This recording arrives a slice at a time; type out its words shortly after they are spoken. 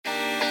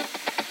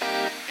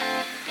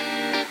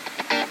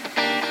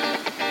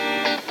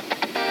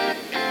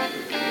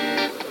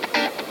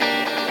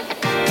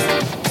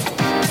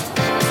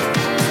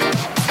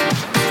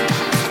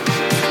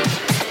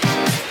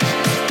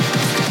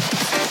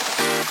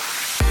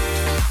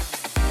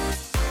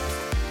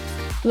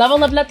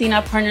Level Up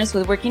Latina partners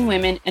with working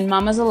women and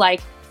mamas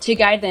alike to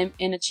guide them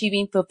in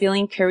achieving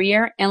fulfilling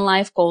career and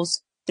life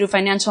goals through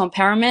financial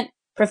empowerment,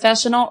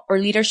 professional or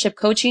leadership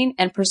coaching,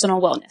 and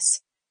personal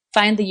wellness.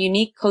 Find the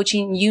unique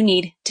coaching you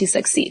need to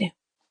succeed.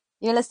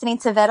 You're listening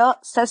to Vero,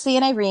 Ceci,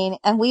 and Irene,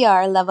 and we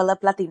are Level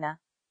Up Latina.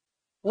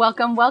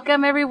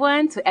 Welcome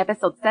everyone to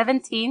episode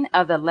 17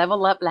 of the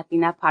Level Up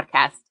Latina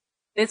podcast.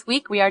 This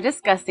week we are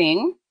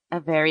discussing a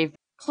very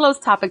close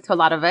topic to a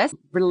lot of us,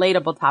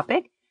 relatable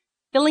topic,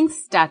 feeling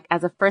stuck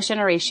as a first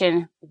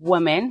generation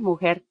woman,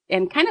 mujer,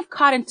 and kind of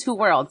caught in two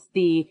worlds.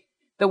 The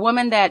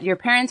woman that your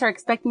parents are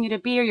expecting you to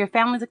be or your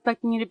family's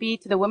expecting you to be,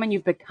 to the woman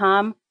you've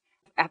become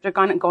after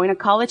going to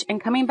college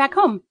and coming back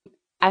home.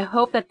 I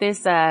hope that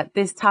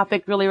this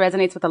topic really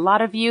resonates with a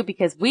lot of you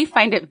because we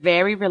find it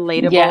very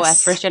relatable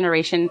as first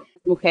generation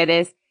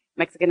mujeres,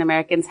 Mexican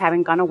Americans,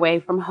 having gone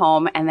away from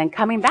home and then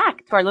coming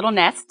back to our little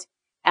nest,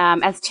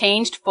 as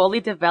changed,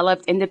 fully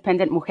developed,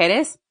 independent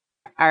mujeres.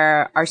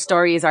 Our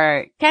stories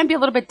can be a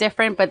little bit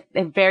different, but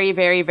they're very,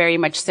 very, very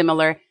much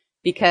similar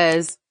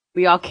because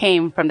we all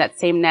came from that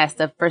same nest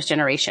of first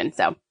generation.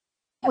 So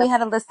we had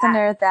a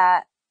listener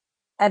that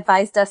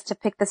advised us to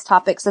pick this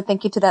topic. So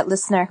thank you to that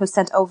listener who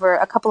sent over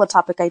a couple of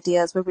topic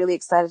ideas. We're really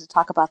excited to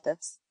talk about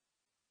this.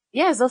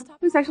 Yes, those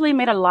topics actually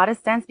made a lot of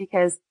sense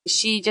because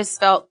she just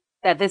felt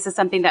that this is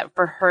something that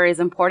for her is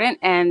important.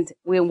 And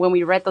when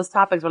we read those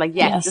topics, we're like,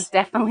 yes, this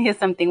definitely is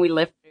something we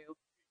lived through,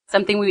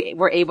 something we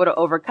were able to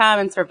overcome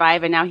and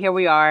survive. And now here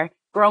we are,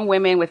 grown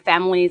women with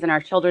families and our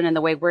children, and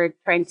the way we're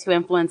trying to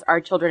influence our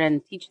children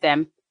and teach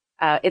them,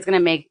 it's going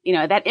to make,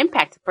 that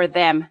impact for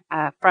them,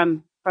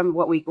 from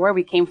where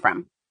we came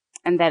from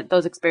and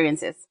those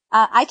experiences.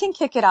 I can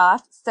kick it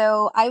off.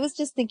 So I was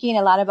just thinking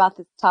a lot about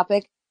this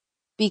topic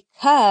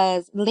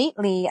because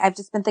lately I've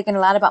just been thinking a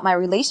lot about my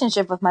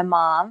relationship with my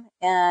mom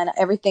and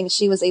everything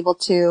she was able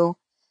to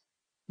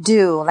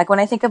do. Like when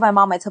I think of my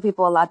mom, I tell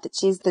people a lot that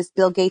she's this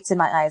Bill Gates in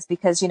my eyes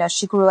because,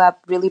 she grew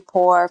up really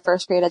poor,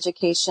 first grade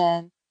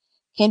education,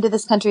 came to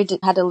this country,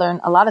 had to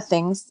learn a lot of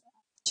things.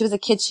 She was a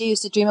kid. She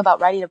used to dream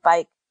about riding a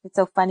bike. It's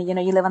so funny.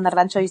 You live on the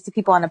rancho, you see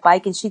people on a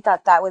bike, and she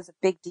thought that was a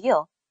big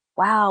deal.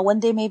 Wow, one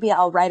day maybe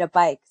I'll ride a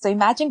bike. So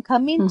imagine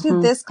coming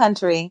to this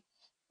country,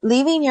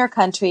 leaving your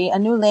country, a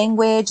new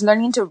language,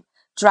 learning to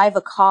drive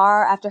a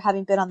car after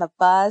having been on the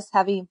bus,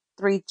 having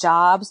 3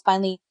 jobs,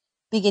 finally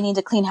beginning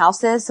to clean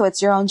houses. So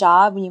it's your own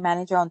job and you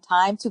manage your own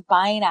time, to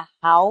buying a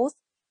house,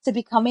 to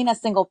becoming a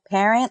single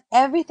parent,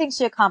 everything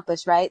she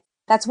accomplished, right?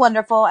 That's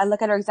wonderful. I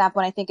look at her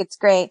example and I think it's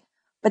great.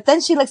 But then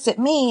she looks at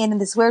me and in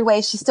this weird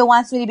way, she still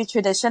wants me to be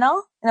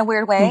traditional in a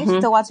weird way. She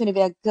still wants me to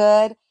be a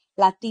good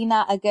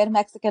Latina, a good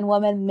Mexican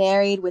woman,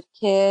 married with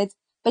kids.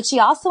 But she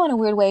also in a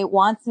weird way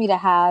wants me to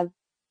have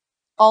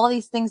all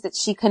these things that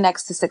she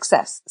connects to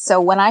success. So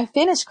when I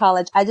finished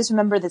college, I just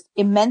remember this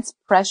immense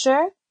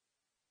pressure.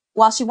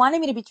 While she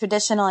wanted me to be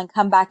traditional and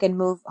come back and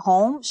move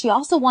home, she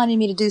also wanted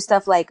me to do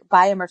stuff like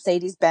buy a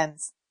Mercedes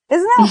Benz.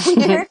 Isn't that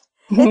weird?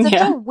 It's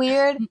such a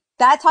weird,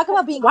 talk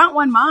about being, want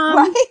one, mom.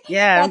 Right?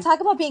 Yeah.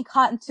 Talk about being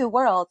caught in two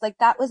worlds. Like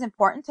that was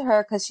important to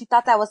her because she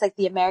thought that was like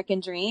the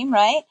American dream,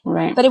 right?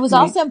 Right. But it was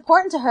also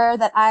important to her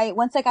that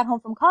once I got home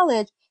from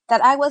college,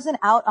 that I wasn't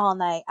out all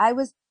night. I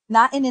was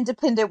not an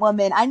independent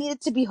woman. I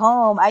needed to be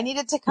home. I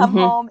needed to come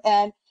home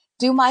and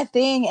do my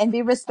thing and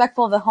be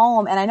respectful of the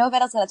home. And I know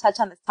Vero's going to touch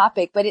on this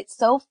topic, but it's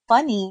so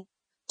funny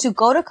to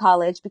go to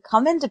college,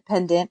 become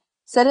independent,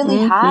 suddenly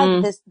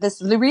have this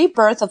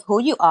rebirth of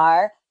who you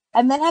are,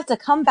 and then have to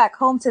come back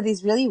home to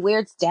these really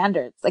weird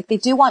standards. Like they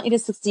do want you to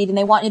succeed and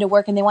they want you to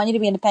work and they want you to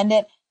be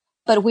independent,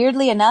 but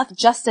weirdly enough,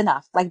 just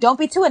enough. Like don't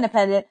be too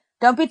independent.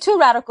 Don't be too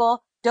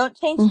radical. Don't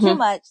change too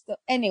much. So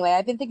anyway,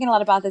 I've been thinking a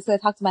lot about this. So I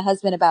talked to my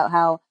husband about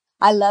how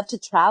I love to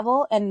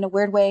travel, and in a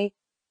weird way,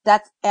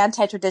 that's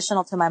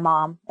anti-traditional to my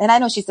mom. And I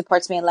know she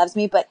supports me and loves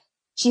me, but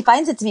she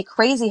finds it to be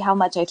crazy how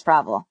much I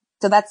travel.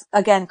 So that's,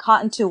 again,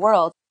 caught in two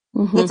worlds.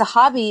 It's a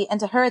hobby, and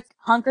to her, it's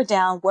hunker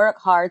down, work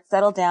hard,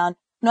 settle down.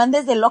 No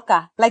andes de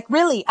loca. Like,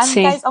 really, I'm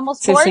guys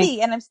almost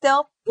 40, and I'm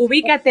still...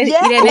 Ubícate, Soy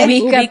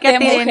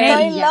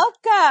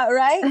loca,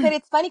 right? But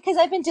it's funny because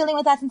I've been dealing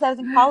with that since I was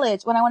in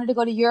college. When I wanted to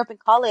go to Europe in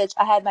college,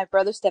 I had my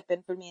brother step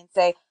in for me and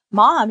say,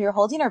 Mom, you're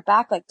holding her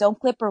back. Like, don't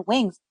clip her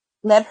wings.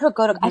 Let her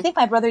go to... I think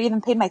my brother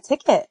even paid my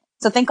ticket.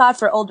 So thank God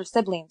for older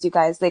siblings, you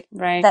guys. Like,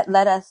 that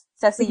let us...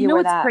 Ceci, you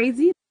were that. What's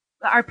crazy?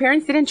 Our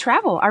parents didn't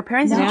travel.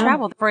 Didn't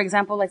travel. For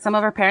example, like some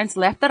of our parents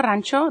left the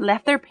rancho,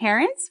 left their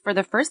parents for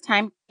the first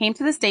time, came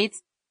to the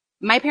States.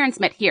 My parents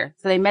met here.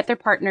 So they met their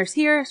partners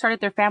here, started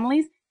their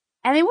families.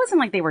 And it wasn't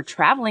like they were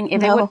traveling.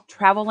 If they would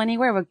travel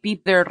anywhere, it would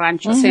be their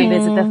rancho to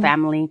visit the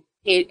family.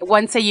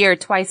 Once a year,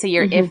 twice a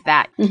year, if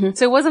that.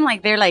 So it wasn't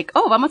like they're like,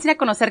 oh, vamos a ir a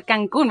conocer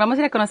Cancún, vamos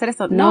a ir a conocer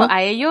esto. No,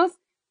 a ellos,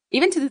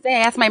 even to this day, I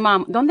ask my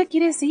mom, ¿dónde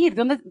quieres ir?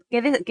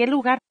 ¿Qué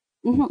lugar?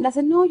 Le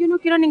hace, no, yo no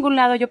quiero a ningún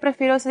lado. Yo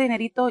prefiero ese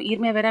dinerito,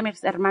 irme a ver a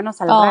mis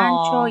hermanos al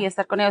rancho y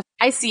estar con ellos.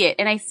 I see it.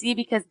 And I see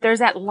because there's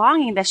that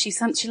longing that she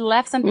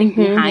left something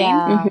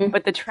behind.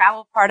 But the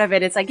travel part of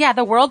it, it's like, yeah,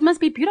 the world must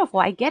be beautiful.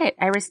 I get it.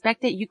 I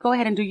respect it. You go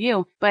ahead and do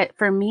you. But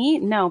for me,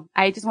 no,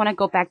 I just want to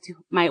go back to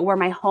where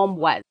my home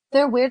was.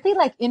 they're weirdly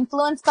like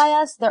influenced by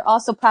us. They're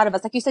also proud of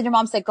us. Like you said, your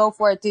mom said, go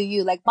for it, do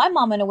you. Like my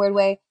mom, in a weird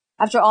way,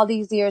 after all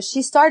these years,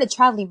 she started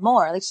traveling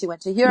more. Like she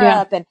went to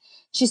Europe and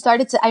she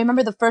started to, I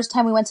remember the first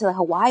time we went to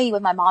Hawaii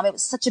with my mom, it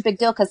was such a big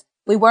deal because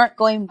we weren't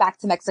going back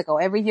to Mexico.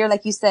 Every year,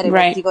 like you said, it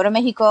was, you go to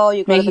Mexico,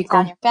 you go to the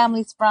town your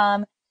family's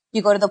from,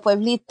 you go to the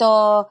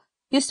pueblito,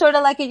 you sort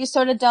of like it, you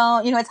sort of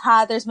don't, you know, it's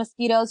hot, there's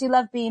mosquitoes, you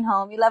love being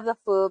home, you love the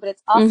food, but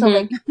it's also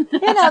like,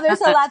 you know,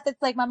 there's a lot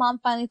that's like, my mom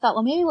finally thought,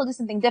 well, maybe we'll do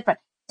something different.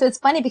 So it's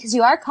funny because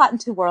you are caught in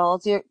two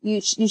worlds.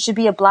 You should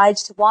be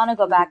obliged to want to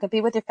go back and be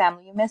with your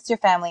family. You miss your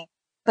family,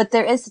 but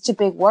there is such a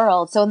big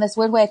world. So in this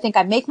weird way, I think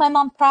I make my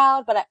mom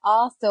proud, but I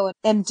also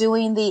am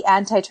doing the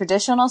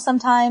anti-traditional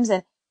sometimes.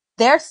 And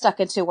they're stuck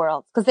in two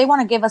worlds because they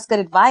want to give us good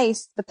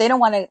advice, but they don't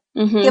want to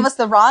give us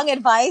the wrong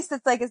advice.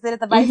 It's like, is it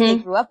the advice they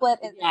grew up with?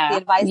 Is it the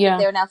advice that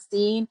they're now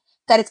seeing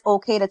that it's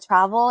okay to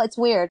travel? It's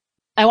weird.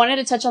 I wanted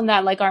to touch on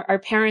that, like our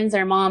parents,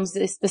 our moms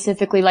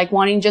specifically, like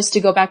wanting just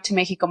to go back to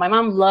Mexico. My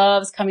mom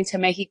loves coming to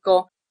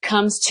Mexico,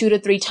 comes 2 to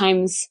 3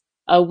 times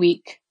a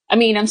week. I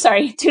mean, I'm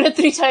sorry, 2 to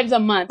 3 times a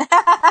month.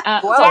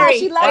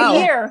 Sorry, a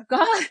year.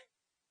 God.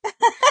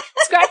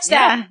 Scratch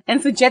that.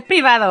 En su jet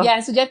privado. Yeah,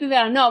 en su jet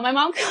privado. No, my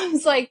mom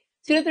comes like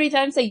 2 to 3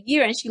 times a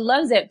year and she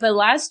loves it. But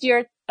last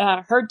year,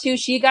 her too,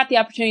 she got the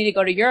opportunity to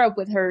go to Europe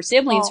with her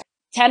siblings.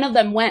 10 of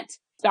them went.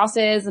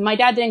 Spouses, and my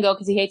dad didn't go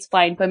because he hates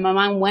flying, but my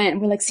mom went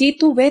and we're like, sí,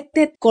 tú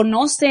vete,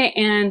 conoce.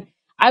 And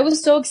I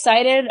was so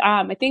excited.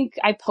 I think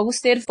I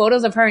posted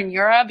photos of her in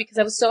Europe because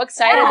I was so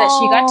excited that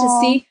she got to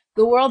see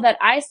the world that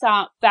I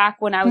saw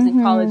back when I was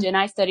in college and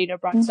I studied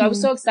abroad. So I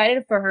was so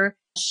excited for her.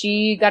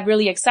 She got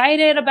really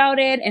excited about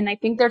it. And I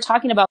think they're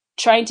talking about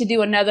trying to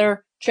do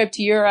another trip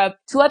to Europe,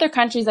 to other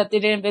countries that they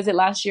didn't visit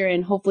last year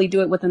and hopefully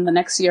do it within the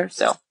next year.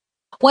 So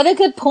what a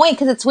good point.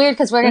 Cause it's weird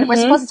because we're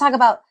supposed to talk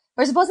about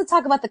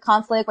the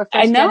conflict. We're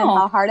frustrated and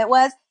how hard it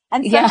was.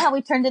 And somehow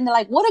we turned into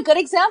like, what a good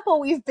example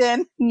we've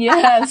been.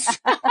 Yes.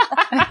 Pa'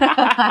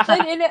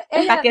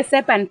 que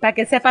sepan,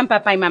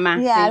 papá y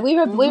mamá. Yeah,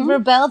 we've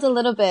rebelled a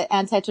little bit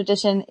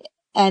anti-tradition,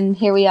 and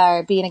here we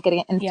are being a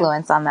good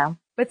influence on them.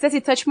 But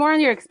Ceci, touch more on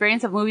your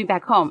experience of moving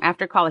back home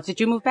after college. Did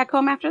you move back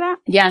home after that?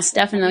 Yes,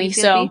 definitely.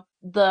 So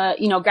the,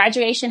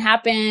 graduation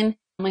happened.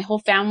 My whole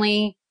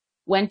family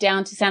went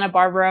down to Santa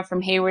Barbara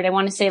from Hayward. I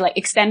want to say like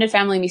extended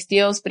family, mis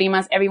tios,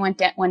 primas, everyone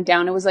went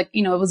down. It was like,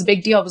 it was a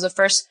big deal. It was the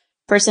first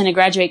person to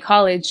graduate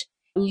college.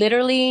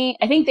 Literally,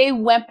 I think they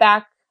went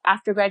back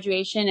after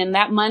graduation, and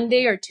that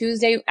Monday or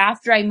Tuesday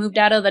after I moved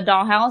out of the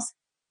dollhouse,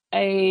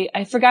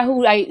 I forgot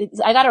who I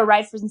got a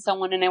ride from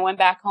someone and I went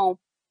back home.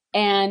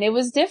 And it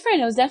was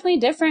different. It was definitely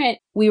different.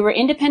 We were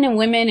independent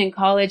women in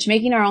college,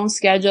 making our own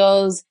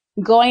schedules,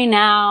 going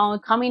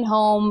out, coming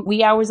home,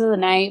 wee hours of the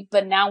night.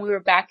 But now we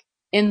were back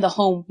in the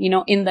home,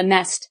 in the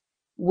nest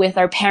with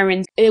our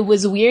parents. It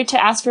was weird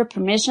to ask for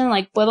permission,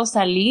 like, ¿puedo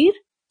salir?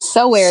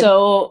 So weird.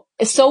 So,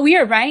 it's so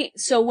weird, right?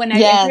 So when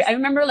I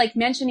remember like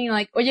mentioning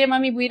like, oye,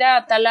 mami, voy a ir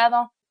a tal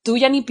lado. Tú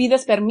ya ni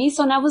pides permiso.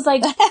 And I was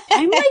like,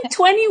 I'm like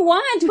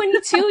 21,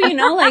 22,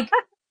 like,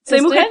 te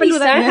estoy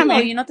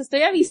avisando, te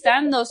estoy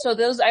avisando. So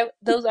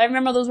I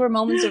remember those were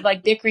moments of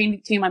like dickering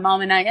between my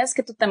mom and I. Es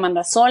que tú te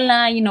mandas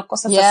sola,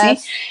 cosas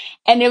así.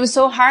 And it was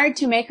so hard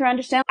to make her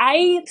understand.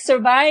 I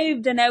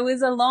survived and I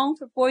was alone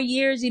for 4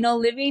 years,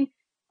 living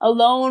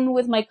alone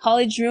with my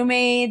college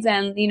roommates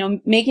and,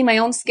 making my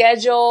own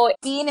schedule.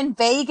 Being in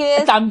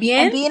Vegas.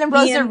 También. And being in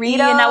Rosarito. Being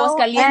in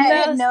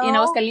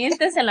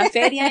Aguascalientes, en la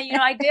feria.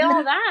 I did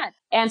all that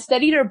and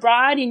studied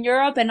abroad in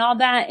Europe and all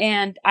that.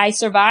 And I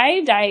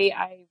survived.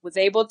 I was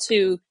able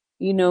to,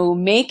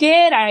 make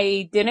it.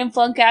 I didn't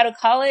flunk out of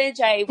college.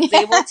 I was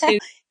able to,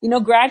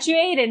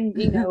 graduate and,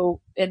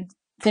 and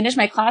finish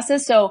my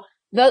classes. So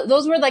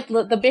those were like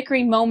the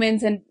bickering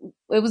moments, and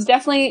it was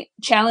definitely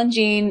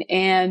challenging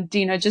and,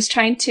 just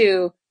trying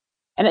to,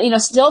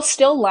 and,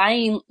 still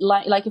lying,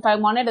 like if I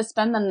wanted to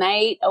spend the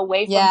night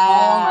away from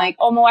home, like,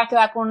 me voy a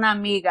quedar con una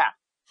amiga.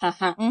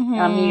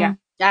 Amiga.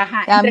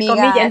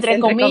 Entre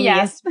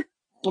comillas.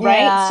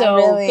 Right? Yeah, so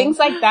really. Things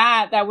like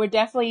that were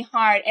definitely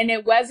hard. And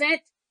it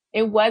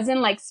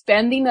wasn't like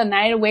spending the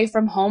night away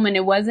from home. And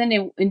it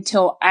wasn't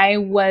until I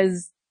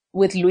was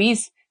with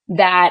Luis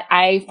that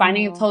I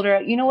finally told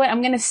her, you know what,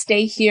 I'm going to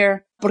stay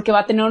here porque va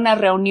a tener una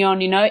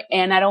reunión,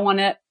 and I don't want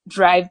to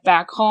drive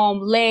back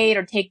home late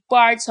or take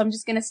BART. So I'm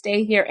just going to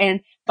stay here.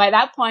 And by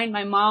that point,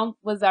 my mom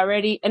was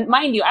already, and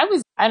mind you,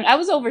 I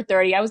was over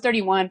 30. I was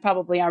 31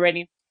 probably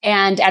already.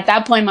 And at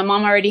that point, my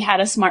mom already had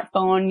a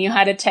smartphone, knew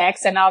how to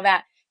text and all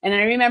that. And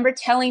I remember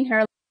telling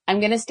her, I'm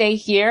going to stay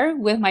here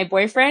with my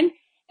boyfriend.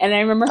 And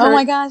I remember her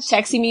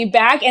texting me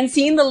back and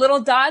seeing the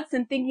little dots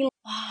and thinking,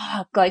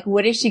 fuck, like,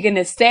 what is she going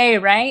to say,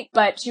 right?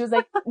 But she was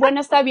like,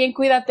 bueno, está bien,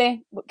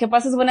 cuídate, que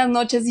pases buenas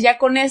noches. Ya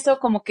con eso,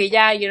 como que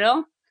ya,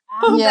 Yeah,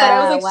 but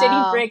I was like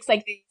shitting bricks,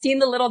 like seeing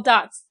the little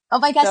dots. Oh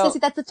my gosh, Ceci,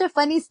 that's such a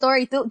funny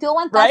story. Tú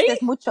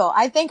aguantaste mucho.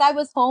 I think I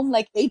was home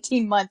like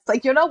 18 months.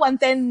 Like, yo no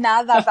aguanté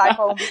nada back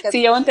home because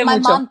sí, yo aguanté my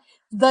mucho. mom,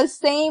 the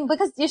same,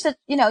 because you said,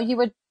 you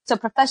were so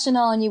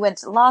professional and you went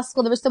to law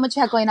school. There was so much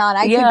you had going on.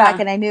 I came back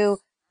and I knew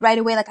right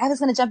away, like I was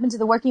going to jump into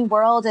the working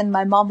world and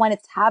my mom wanted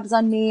tabs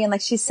on me. And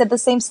like she said the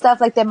same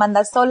stuff, like te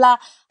manda sola.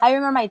 I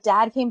remember my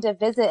dad came to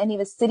visit and he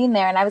was sitting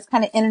there and I was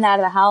kind of in and out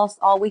of the house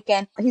all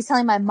weekend. He's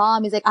telling my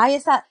mom, he's like, ay,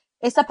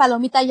 esa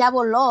palomita ya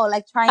voló,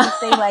 like trying to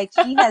say like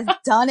she has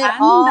done it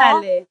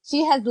all.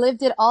 She has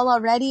lived it all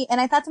already. And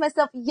I thought to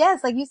myself,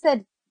 yes, like you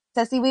said,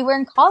 Ceci, we were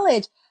in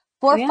college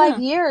 4 or 5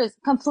 years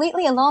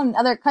completely alone in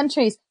other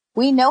countries.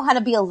 We know how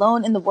to be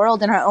alone in the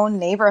world in our own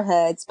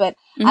neighborhoods, but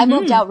I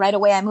moved out right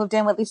away. I moved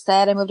in with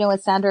Lisette. I moved in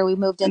with Sandra. We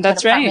moved into an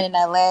apartment in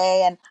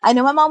LA. And I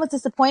know my mom was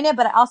disappointed,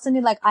 but I also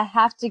knew like I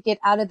have to get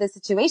out of this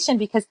situation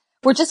because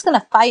we're just going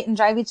to fight and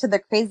drive each other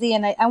crazy.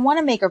 And I want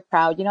to make her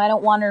proud. You know, I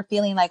don't want her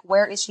feeling like,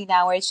 where is she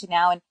now? Where is she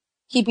now? And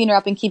keeping her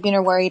up and keeping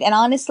her worried. And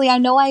honestly, I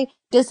know I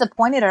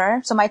disappointed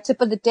her. So my tip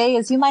of the day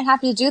is you might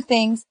have to do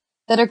things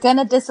that are going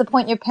to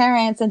disappoint your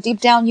parents. And deep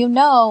down, you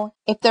know,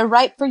 if they're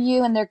right for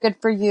you and they're good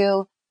for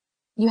you,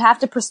 you have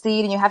to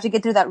proceed and you have to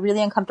get through that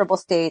really uncomfortable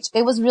stage.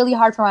 It was really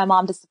hard for my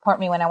mom to support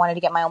me when I wanted to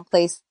get my own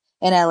place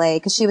in LA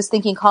because she was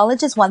thinking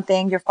college is one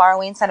thing. You're far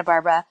away in Santa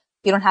Barbara.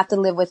 You don't have to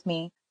live with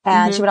me.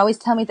 And she would always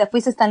tell me, te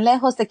fuiste tan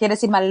lejos, te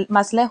quieres ir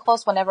más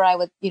lejos whenever I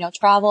would, you know,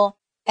 travel.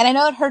 And I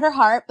know it hurt her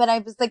heart, but I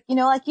was like, you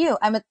know, like you,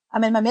 I'm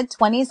in my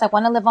mid-20s. I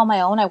want to live on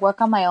my own. I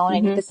work on my own. I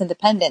need this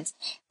independence.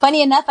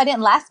 Funny enough, I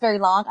didn't last very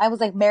long. I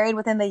was like married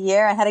within the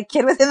year. I had a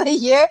kid within the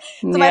year.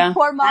 So my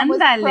poor mom was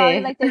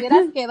probably like, te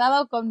hubieras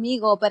quedado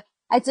conmigo. But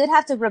I did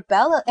have to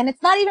rebel, and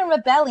it's not even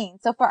rebelling.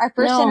 So for our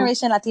first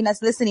generation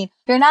Latinas listening,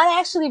 you're not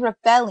actually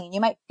rebelling.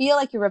 You might feel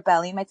like you're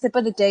rebelling. My tip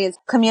of the day is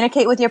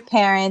communicate with your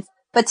parents,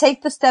 but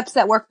take the steps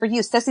that work for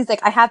you. Ceci's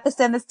like, I have to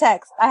send this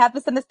text. I have to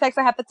send this text.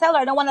 I have to tell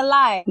her. I don't want to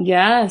lie.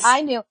 Yes.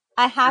 I knew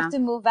I have to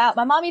move out.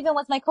 My mom even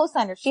was my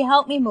co-signer. She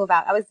helped me move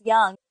out. I was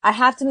young. I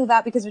have to move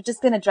out because we're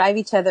just going to drive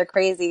each other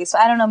crazy. So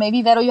I don't know.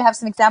 Maybe Vero, you have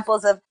some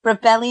examples of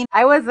rebelling.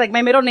 I was like,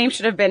 my middle name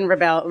should have been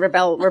rebellion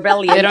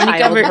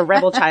child, or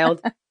rebel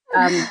child.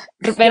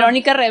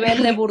 Verónica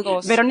Rebelde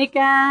Burgos.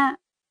 Verónica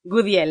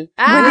Gudiel.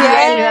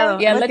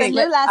 Yeah,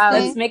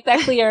 let's make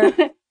that clear.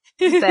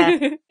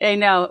 I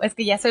know. Es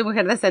que ya soy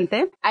mujer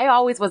decente. I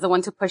always was the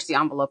one to push the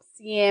envelope.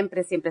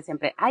 Siempre.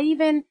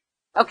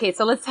 Okay,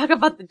 so let's talk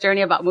about the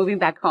journey about moving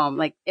back home.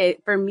 Like,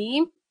 for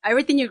me,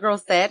 everything you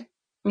girls said,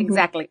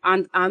 exactly,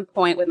 on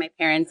point with my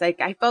parents.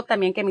 Like, I felt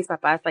también que mis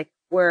papás, like,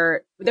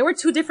 there were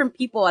two different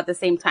people at the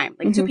same time.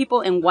 Like, two people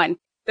in one.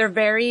 They're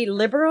very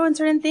liberal in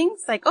certain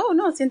things. Like, oh,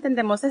 no, si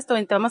entendemos esto,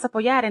 y te vamos a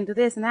apoyar and do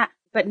this and that.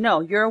 But no,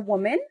 you're a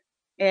woman.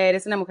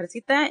 Eres una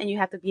mujercita, and you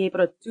have to be able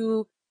to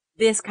do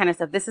this kind of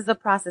stuff. This is the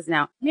process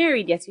now.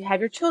 Married, yes, you have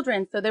your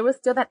children. So there was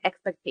still that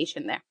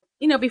expectation there.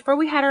 You know, before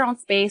we had our own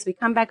space, we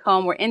come back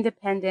home, we're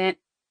independent.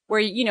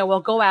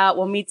 We'll go out,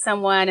 we'll meet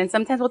someone, and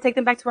sometimes we'll take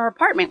them back to our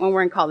apartment when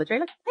we're in college, right?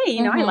 Like, hey,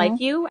 you know, I like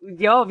you.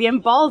 Yo,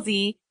 bien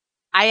ballsy.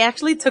 I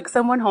actually took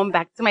someone home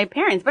back to my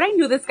parents, but I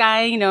knew this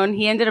guy, you know, and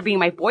he ended up being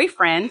my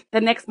boyfriend. The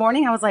next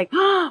morning, I was like,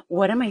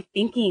 what am I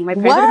thinking? My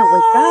parents are going to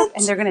wake up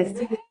and they're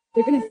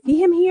going to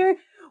see him here.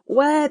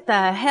 What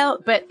the hell?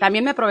 But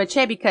también me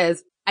aproveché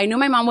because I knew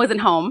my mom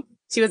wasn't home.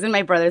 She was in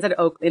my brother's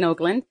in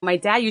Oakland. My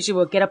dad usually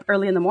would get up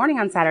early in the morning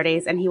on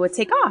Saturdays and he would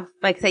take off.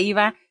 Like, se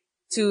iba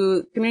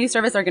to Community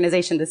Service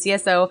Organization, the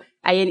CSO,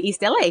 in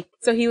East LA.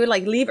 So he would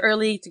like leave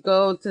early to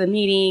go to the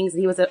meetings.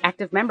 And he was an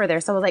active member there.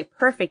 So I was like,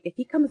 perfect. If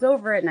he comes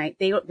over at night,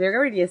 they're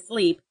already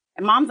asleep.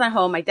 And mom's not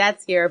home. My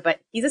dad's here,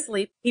 but he's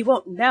asleep. He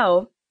won't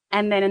know.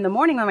 And then in the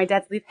morning when my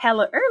dad's leave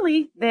hella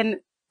early,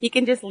 then he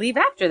can just leave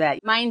after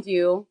that. Mind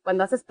you,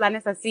 cuando haces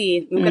planes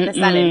así, nunca te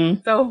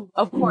salen. So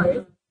of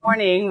course,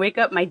 morning, wake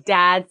up, my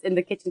dad's in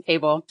the kitchen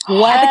table.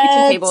 What? At the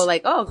kitchen table,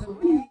 like, oh, good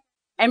morning.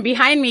 And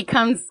behind me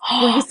comes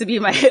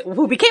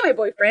who became my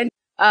boyfriend,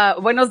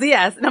 buenos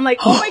dias. And I'm like,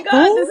 oh my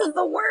God, this is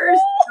the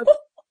worst. So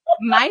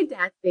my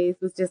dad's face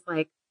was just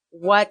like,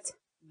 what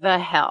the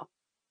hell?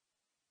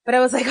 But I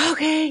was like,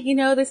 okay, you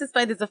know, this is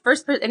fine. This is the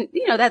first person, and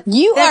you know, that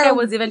guy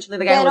was eventually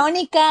the guy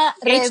Verónica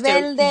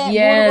Rebelde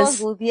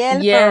Burgos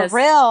Gudiel, for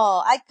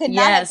real. I could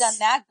not have done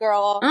that,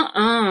 girl.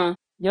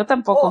 Yo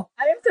tampoco. Oh,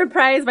 I am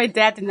surprised my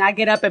dad did not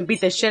get up and beat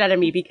the shit out of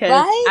me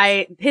because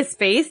his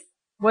face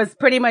was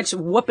pretty much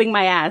whooping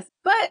my ass.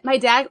 But my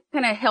dad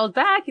kind of held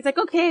back. He's like,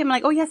 okay. I'm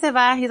like, oh, ya se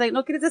va. He's like,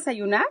 no quieres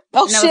desayunar?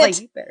 Oh, and I was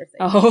like, you better say.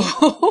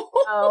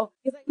 Oh.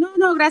 He's like,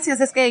 no, gracias.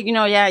 Es que, you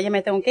know, ya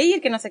me tengo que ir,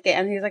 que no sé qué.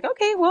 And he's like,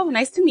 okay, well,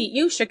 nice to meet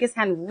you. Shook his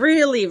hand,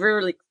 really,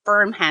 really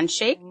firm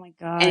handshake. Oh my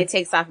God. And it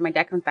takes off. And my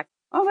dad comes back.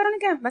 Oh,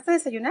 Verónica, ¿vas a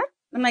desayunar?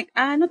 I'm like,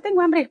 no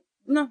tengo hambre.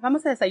 No,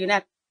 vamos a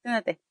desayunar.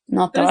 Siéntate.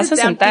 No, te vas a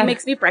sentar. He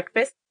makes me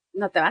breakfast.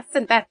 No te vas a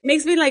sentar.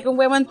 Makes me like un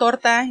huevo en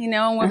torta, you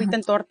know, un huevito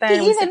en torta. He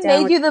even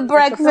made you the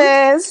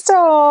breakfast.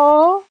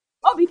 Oh,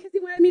 because he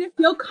wanted me to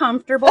feel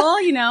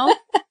comfortable, you know.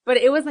 But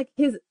it was like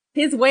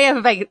his way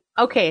of like,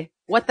 okay,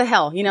 what the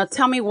hell, you know?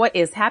 Tell me what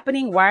is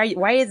happening. Why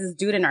is this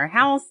dude in our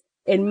house,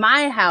 in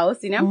my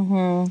house, you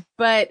know?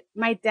 But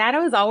my dad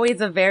was always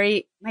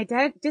my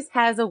dad just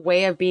has a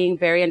way of being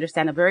very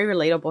understanding, very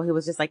relatable. He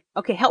was just like,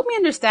 okay, help me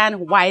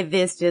understand why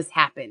this just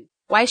happened.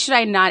 Why should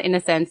I not, in a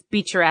sense,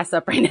 beat your ass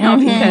up right now?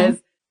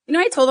 Because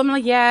I told him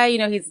like, yeah,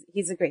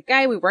 he's a great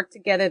guy. We work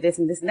together, this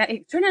and this and that.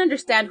 He's trying to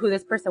understand who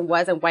this person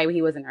was and why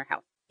he was in our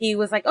house. He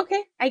was like,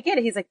 okay, I get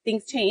it. He's like,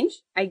 things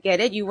change. I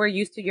get it. You were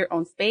used to your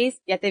own space.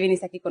 Ya te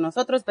viniste aquí con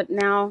nosotros, but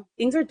now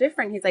things are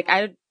different. He's like,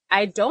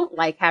 I don't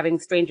like having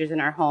strangers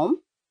in our home.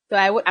 So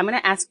I'm going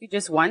to ask you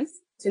just once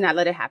to not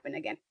let it happen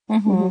again.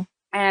 Mm-hmm.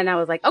 And I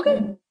was like,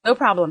 okay, no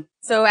problem.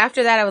 So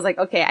after that, I was like,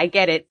 okay, I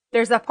get it.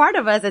 There's a part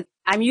of us that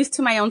I'm used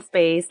to my own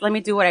space. Let me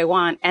do what I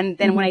want. And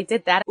then when I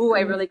did that, I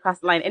really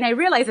crossed the line. And I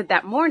realized it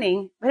that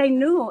morning, but I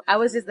knew I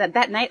was just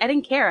that night. I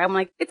didn't care. I'm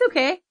like, it's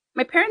okay.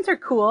 My parents are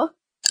cool.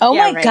 Oh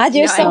my God,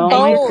 you're so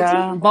bold.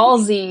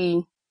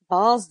 Ballsy.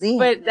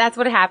 But that's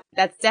what happened.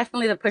 That's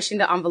definitely the pushing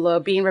the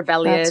envelope, being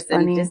rebellious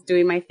and just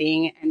doing my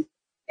thing. And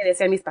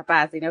decían mis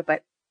papás,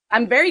 but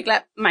I'm very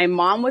glad my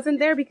mom wasn't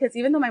there, because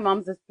even though my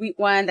mom's a sweet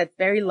one that's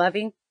very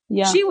loving,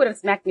 she would have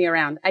smacked me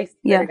around. I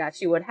swear to God,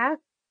 she would have.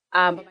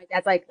 But my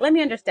dad's like, let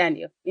me understand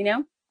you,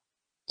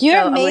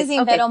 You're amazing,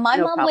 like, okay, Vero. My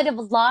mom would have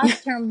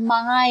lost her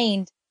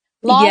mind.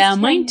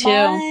 Mine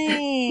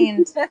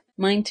too.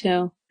 Mine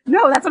too.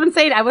 No, that's what I'm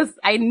saying.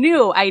 I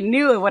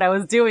knew what I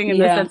was doing in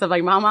the sense of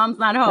like, my mom's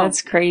not home.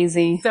 That's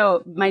crazy.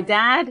 So my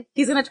dad,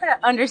 he's going to try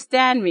to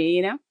understand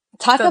me,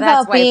 Talk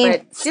about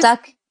being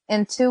stuck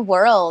in two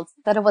worlds.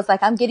 That it was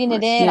like, I'm getting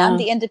it in. I'm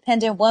the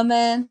independent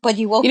woman. But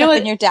you woke up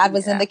and your dad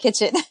was in the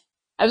kitchen.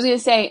 I was going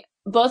to say,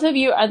 both of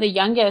you are the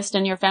youngest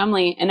in your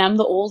family and I'm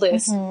the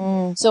oldest.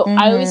 So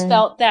I always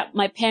felt that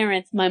my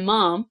parents, my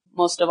mom,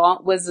 most of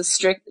all, was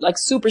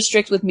super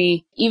strict with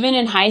me. Even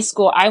in high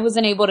school, I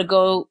wasn't able to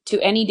go to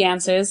any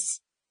dances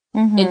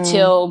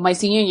until my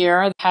senior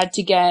year. I had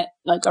to get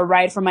like a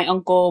ride from my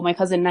uncle, my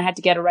cousin, and I had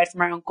to get a ride from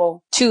my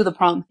uncle to the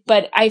prom.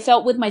 But I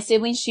felt with my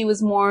siblings, she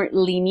was more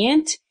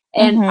lenient.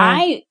 And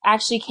I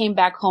actually came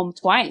back home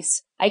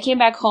twice. I came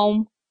back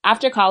home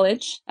after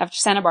college, after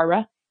Santa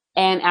Barbara,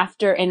 and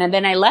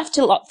then I left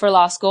for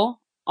law school,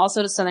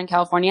 also to Southern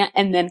California,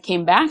 and then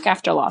came back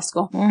after law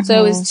school. So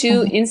it was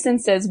two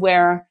instances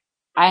where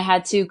I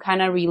had to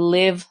kind of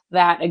relive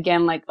that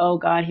again, like, oh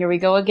God, here we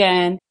go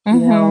again.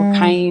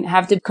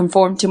 Have to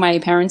conform to my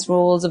parents'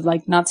 rules of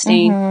like not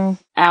staying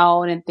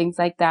out and things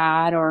like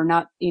that, or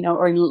not,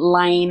 or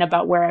lying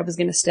about where I was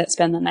going to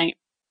spend the night.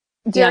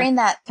 During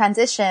that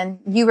transition,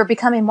 you were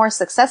becoming more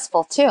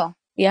successful too.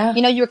 Yeah.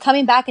 You were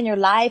coming back in your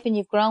life and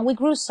you've grown. We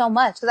grew so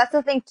much. So that's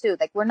the thing too.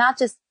 Like we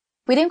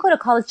didn't go to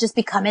college just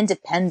become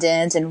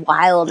independent and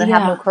wild and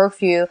have no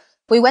curfew.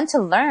 We went to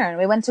learn.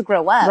 We went to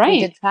grow up. Right. We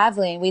did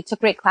traveling. We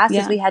took great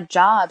classes. We had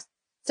jobs.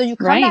 So you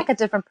come back a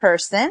different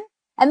person.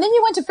 And then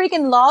you went to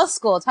freaking law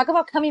school. Talk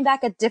about coming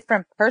back a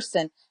different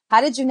person.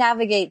 How did you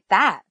navigate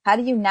that? How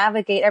do you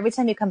navigate every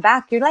time you come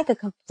back? You're like a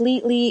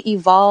completely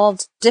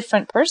evolved,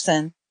 different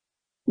person.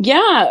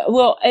 Yeah.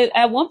 Well,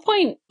 at one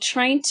point,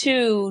 trying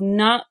to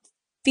not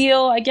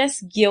feel, I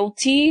guess,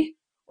 guilty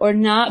or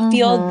not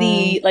feel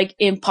the like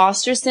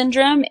imposter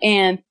syndrome,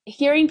 and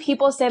hearing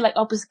people say like,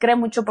 oh, pues cree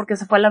mucho porque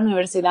se fue a la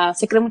universidad,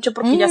 se cree mucho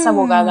porque ya es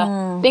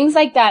abogada, things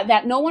like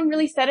that no one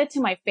really said it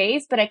to my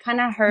face, but I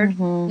kind of heard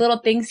little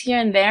things here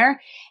and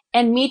there,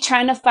 and me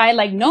trying to fight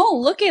like, no,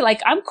 look it,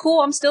 like I'm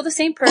cool, I'm still the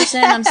same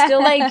person, I'm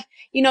still like,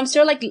 I'm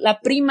still like la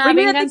prima,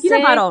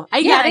 vénganse.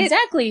 Yeah,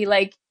 exactly,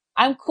 like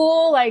I'm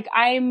cool, like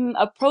I'm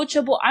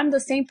approachable. I'm the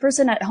same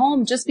person at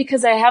home. Just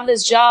because I have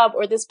this job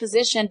or this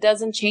position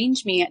doesn't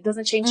change me. It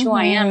doesn't change who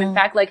I am. In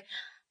fact, like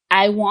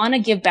I want to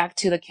give back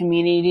to the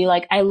community.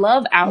 Like I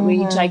love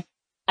outreach. Like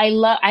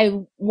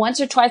I once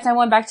or twice I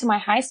went back to my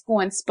high school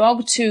and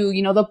spoke to,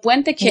 the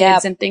Puente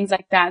kids and things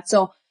like that.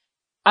 So,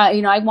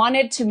 I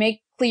wanted to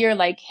make clear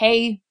like,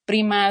 hey,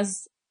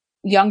 primas,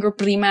 younger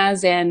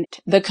primas and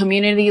the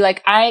community,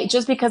 like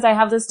just because I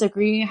have this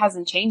degree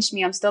hasn't changed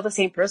me. I'm still the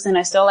same person.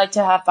 I still like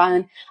to have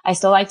fun. I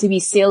still like to be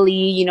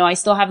silly. I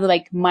still have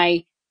like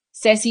my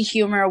sassy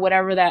humor or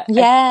whatever that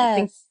I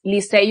think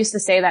Lise used to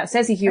say, that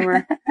sassy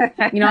humor.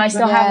 I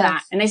still have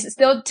that. And I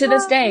still to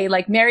this day,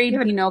 like married,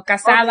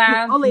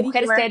 casada,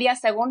 mujer seria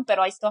según,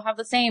 pero I still have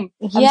the same.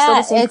 I'm still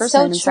the same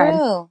person inside.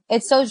 True.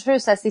 It's so true,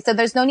 Ceci. So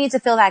there's no need to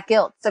feel that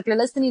guilt. So if you're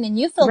listening and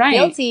you feel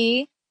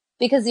guilty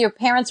because your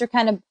parents are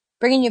kind of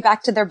bringing you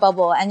back to their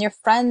bubble, and your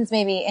friends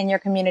maybe in your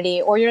community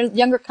or your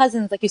younger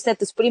cousins, like you said,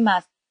 tus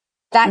primas,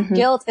 that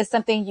guilt is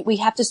something we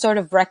have to sort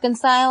of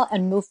reconcile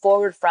and move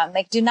forward from.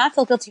 Like, do not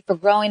feel guilty for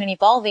growing and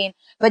evolving.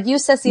 But you,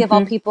 Ceci, of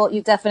all people,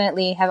 you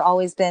definitely have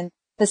always been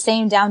the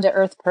same down to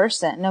earth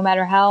person. No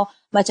matter how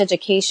much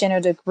education or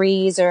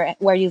degrees or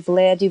where you've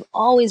lived, you've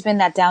always been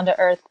that down to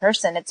earth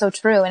person. It's so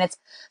true. And it's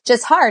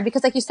just hard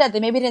because, like you said, they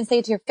maybe didn't say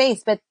it to your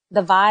face, but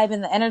the vibe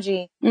and the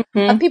energy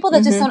of people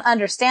that just don't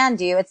understand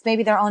you, it's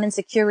maybe their own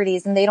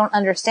insecurities, and they don't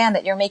understand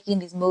that you're making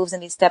these moves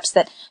and these steps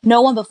that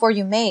no one before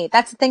you made.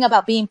 That's the thing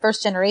about being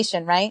first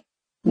generation, right?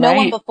 No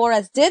one before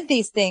us did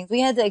these things.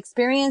 We had to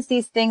experience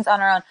these things on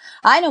our own.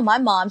 I know my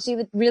mom, she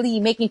would really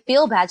make me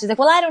feel bad. She's like,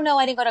 well, I don't know.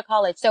 I didn't go to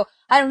college. So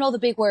I don't know the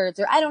big words,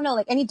 or I don't know,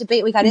 like any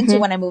debate we got into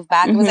when I moved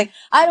back. It was like,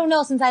 I don't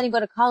know, since I didn't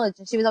go to college.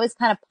 And she was always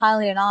kind of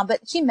piling it on,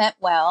 but she meant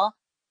well.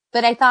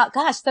 But I thought,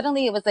 gosh,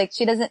 suddenly it was like,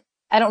 she doesn't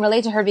I don't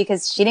relate to her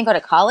because she didn't go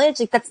to college.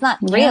 Like, that's not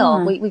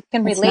real. We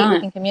can relate, we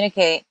can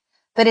communicate,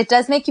 but it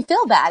does make you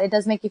feel bad. It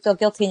does make you feel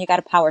guilty, and you got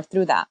to power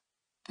through that.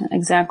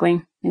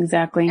 Exactly. And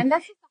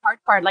that's just the hard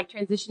part, like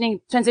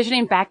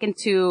transitioning back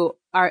into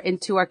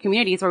our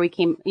communities where we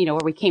came, where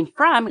we came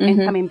from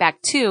and coming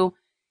back to,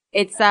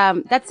 it's,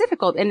 that's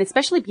difficult. And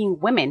especially being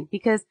women,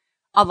 because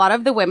a lot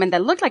of the women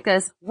that look like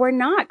us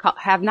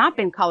had not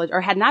been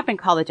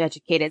college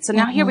educated. So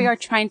now here we are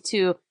trying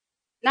to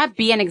not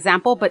be an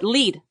example, but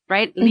lead,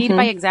 right? Lead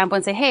by example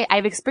and say, hey,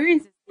 I've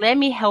experienced this. Let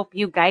me help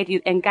you, guide you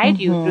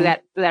through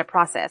that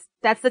process.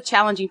 That's the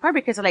challenging part,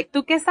 because they're like,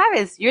 ¿tú qué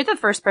sabes? You're the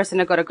first person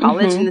to go to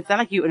college, and it's not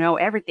like you know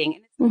everything.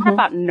 And it's not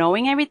about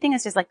knowing everything.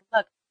 It's just like,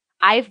 look,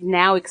 I've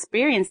now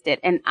experienced it,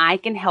 and I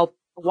can help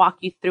walk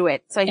you through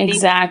it. So I think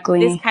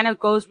this kind of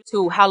goes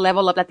to how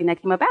Level Up Latina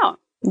came about.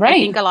 Right. I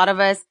think a lot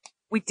of us,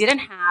 we didn't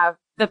have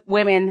the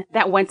women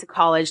that went to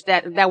college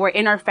that were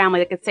in our family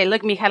that could say,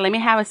 look, mija, let me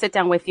have a sit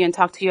down with you and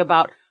talk to you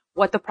about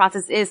what the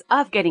process is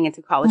of getting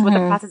into college, what the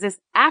process is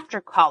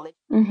after college.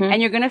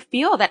 And you're going to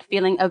feel that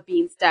feeling of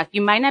being stuck.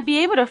 You might not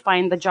be able to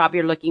find the job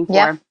you're looking for.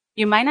 Yep.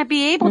 You might not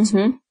be able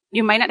to.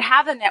 You might not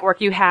have the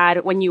network you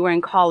had when you were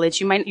in college.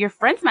 Your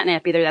friends might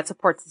not be there, that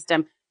support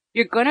system.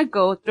 You're going to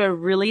go through a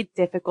really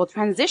difficult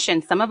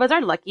transition. Some of us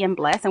are lucky and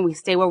blessed, and we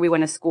stay where we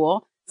went to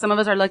school. Some of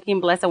us are lucky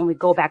and blessed, and when we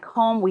go back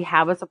home, we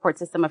have a support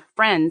system of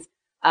friends,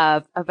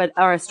 or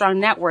a strong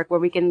network where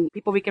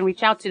people we can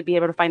reach out to be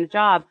able to find a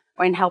job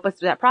and help us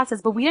through that process.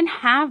 But we didn't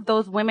have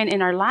those women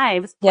in our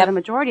lives. Yep. The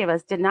majority of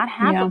us did not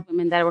have those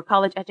women that were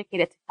college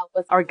educated to help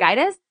us or guide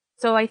us.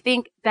 So I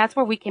think that's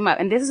where we came up.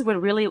 And this is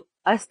what really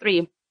us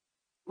three,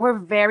 we're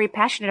very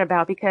passionate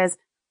about, because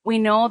we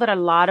know that a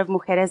lot of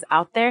mujeres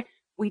out there,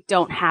 we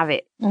don't have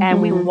it. And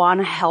we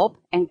want to help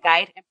and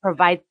guide and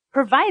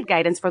provide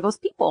guidance for those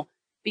people,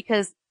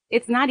 because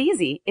it's not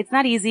easy. It's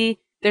not easy.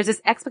 There's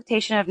this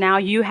expectation of now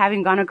you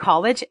having gone to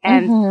college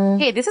and,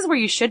 hey, this is where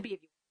you should be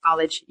if you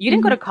college. You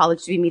didn't go to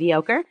college to be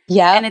mediocre.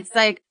 Yeah. And it's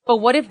like, but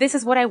what if this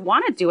is what I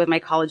want to do with my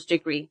college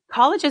degree?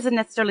 College isn't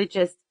necessarily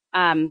just,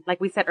 like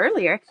we said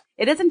earlier,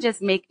 it doesn't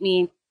just make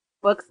me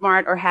book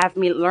smart or have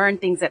me learn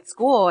things at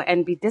school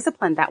and be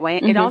disciplined that way.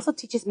 It also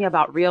teaches me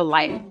about real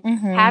life.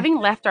 Having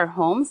left our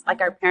homes,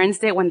 like our parents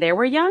did when they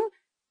were young,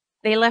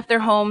 they left their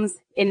homes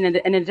in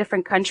a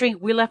different country.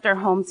 We left our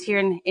homes here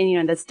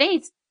in the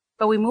States,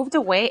 but we moved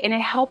away, and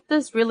it helped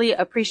us really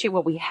appreciate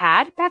what we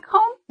had back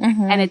home.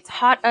 And it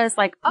taught us,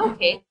 like,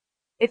 okay,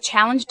 it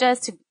challenged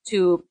us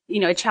to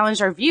it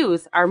challenged our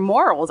views, our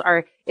morals,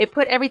 it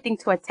put everything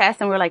to a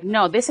test, and we're like,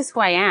 no, this is who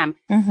I am.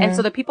 And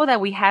so the people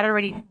that we had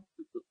already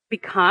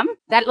become,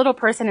 that little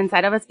person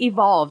inside of us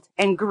evolved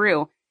and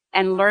grew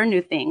and learned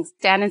new things,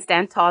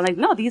 stand tall. Like,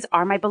 no, these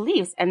are my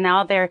beliefs. And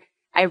now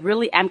I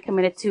really am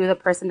committed to the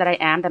person that I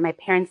am, that my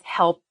parents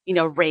helped,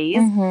 raise.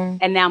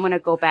 And now I'm going to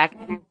go back,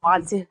 and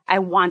I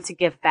want to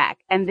give back.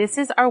 And this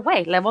is our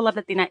way. Level Up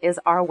Latina is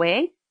our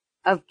way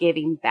of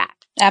giving back.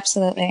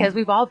 Absolutely. Because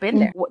we've all been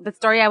there. The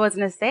story I was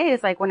going to say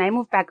is, like, when I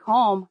moved back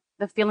home,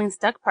 the feeling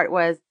stuck part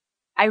was,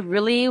 I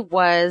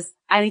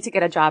need to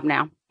get a job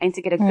now. I need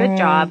to get a good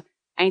job.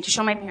 I need to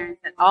show my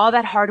parents that all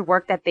that hard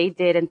work that they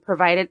did and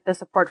provided the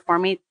support for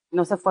me,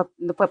 no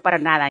fue para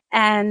nada.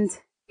 And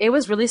it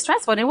was really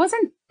stressful.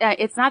 And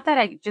it's not that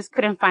I just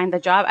couldn't find the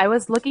job. I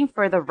was looking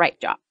for the right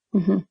job.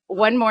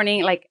 One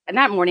morning,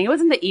 it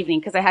was in the evening,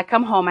 because I had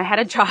come home. I had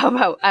a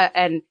job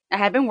and I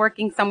had been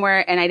working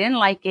somewhere, and I didn't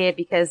like it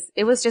because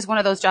it was just one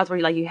of those jobs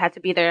where you had to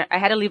be there. I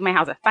had to leave my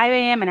house at 5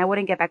 a.m. and I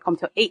wouldn't get back home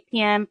till 8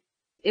 p.m.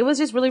 It was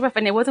just really rough,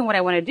 and it wasn't what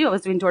I wanted to do. I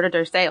was doing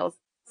door-to-door sales.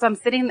 So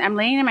I'm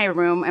laying in my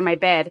room, in my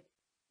bed,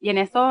 y en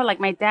eso,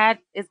 like, my dad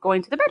is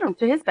going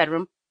to his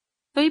bedroom.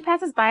 So he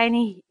passes by, and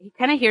he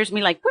kind of hears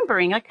me, like,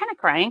 whimpering, like, kind of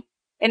crying.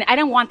 And I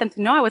didn't want them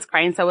to know I was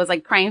crying, so I was,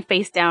 like, crying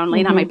face down,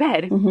 laying on my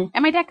bed. And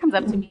my dad comes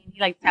up to me, and he,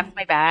 like, taps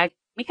my bag.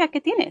 Mija,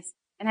 ¿qué tienes?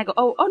 And I go,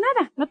 oh,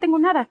 nada, no tengo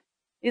nada.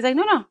 He's like,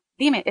 no,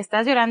 dime,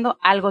 estás llorando,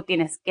 algo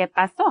tienes, ¿qué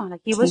pasó?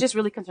 Like, he was just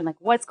really concerned, like,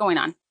 what's going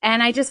on?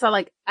 And I just felt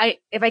like,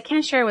 if I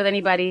can't share it with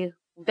anybody,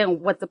 then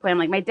what's the plan?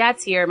 Like, my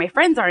dad's here, my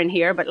friends aren't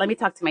here, but let me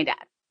talk to my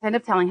dad. I end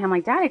up telling him,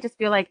 like, Dad, I just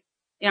feel like,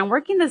 I'm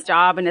working this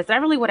job, and it's not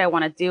really what I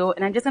want to do,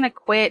 and I'm just going to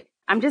quit.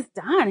 I'm just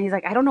done. He's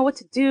like, I don't know what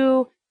to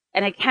do,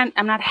 and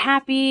I'm not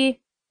happy,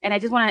 and I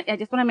just want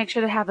to make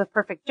sure to have the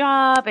perfect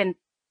job. And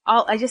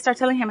I just start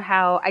telling him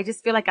how I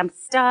just feel like I'm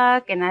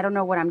stuck, and I don't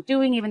know what I'm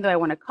doing, even though I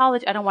went to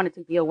college. I don't want it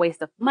to be a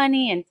waste of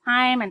money and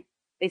time, and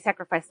they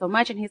sacrifice so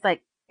much. And he's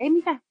like, hey,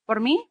 mija, por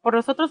mí, por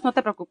nosotros, no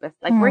te preocupes.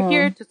 Like, we're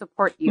here to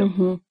support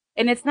you.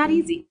 And it's not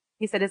easy.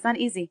 He said, it's not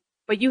easy.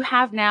 But you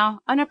have now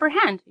an upper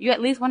hand. You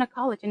at least went to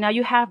college, and now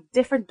you have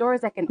different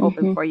doors that can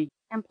open for you.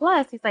 And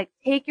plus, he's like,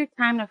 take your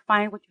time to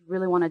find what you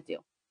really want to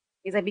do.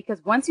 He's like,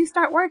 because once you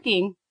start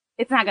working,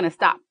 it's not going to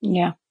stop.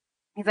 Yeah.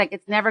 He's like,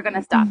 it's never going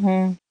to stop.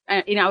 And,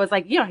 I was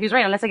like, he's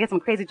right. Unless I get some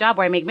crazy job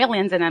where I make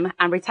millions and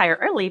I'm retire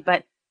early.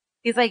 But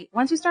he's like,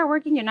 once you start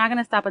working, you're not going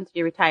to stop until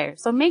you retire.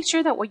 So make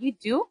sure that what you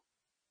do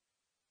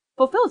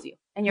fulfills you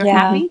and you're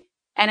happy.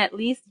 And at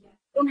least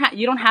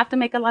you don't have to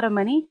make a lot of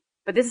money.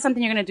 but this is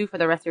something you're going to do for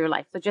the rest of your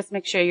life. So just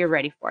make sure you're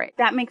ready for it.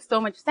 That makes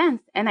so much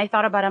sense. And I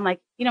thought about it. I'm like,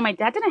 my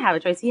dad didn't have a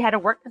choice. He had to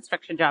work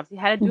construction jobs. He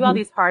had to do all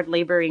these hard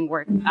laboring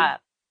work,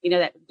 that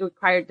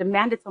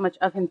demanded so much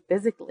of him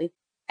physically.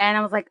 And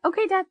I was like,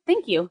 okay, Dad,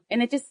 thank you.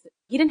 And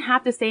he didn't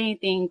have to say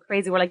anything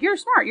crazy. We're like, you're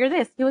smart. You're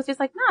this. He was just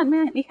like, no,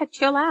 man, you gotta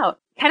chill out.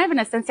 Kind of in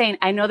a sense saying,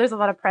 I know there's a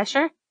lot of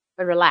pressure,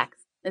 but relax.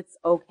 It's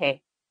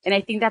okay. And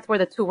I think that's where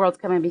the two worlds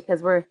come in,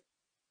 because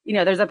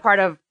there's a part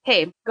of,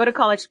 hey, go to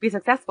college, be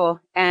successful.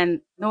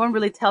 And no one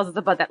really tells us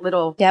about that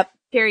little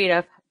period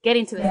of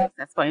getting to the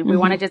success point. We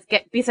want to just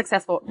be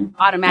successful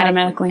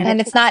automatically. And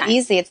it's not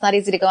easy. It's not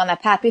easy to go on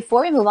that path.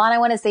 Before we move on, I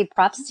want to say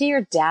props to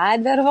your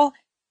dad, Vero,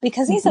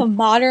 because he's a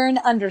modern,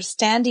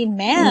 understanding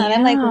man. Yeah.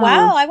 I'm like,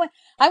 wow,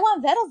 I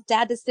want Vero's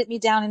dad to sit me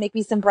down and make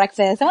me some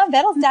breakfast. I want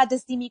Vero's dad to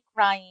see me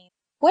crying.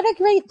 What a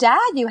great dad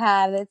you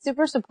have. It's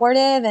super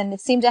supportive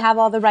and seem to have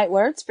all the right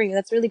words for you.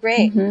 That's really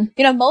great.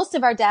 Most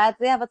of our dads,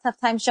 they have a tough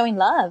time showing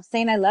love,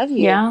 saying I love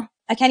you. Yeah.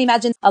 I can't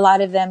imagine a lot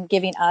of them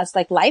giving us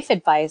like life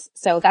advice.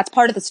 So that's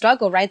part of the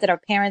struggle, right? That our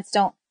parents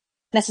don't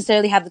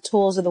necessarily have the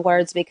tools or the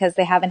words because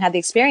they haven't had the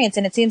experience.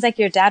 And it seems like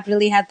your dad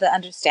really had the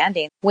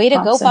understanding. Way to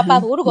go,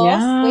 Papa Burgos.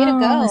 Yeah, way to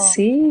go.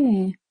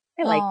 See.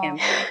 I like him.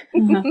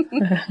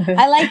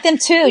 I like them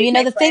too.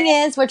 The thing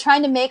is, we're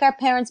trying to make our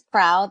parents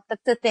proud.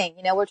 That's the thing.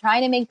 We're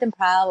trying to make them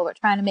proud, but we're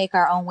trying to make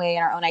our own way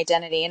and our own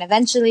identity. And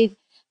eventually,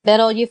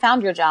 Vero, you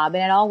found your job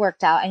and it all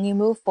worked out and you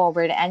moved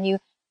forward and you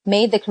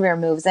made the career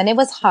moves. And it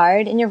was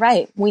hard. And you're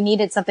right. We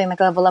needed something like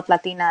Level Up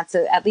Latina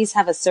to at least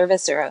have a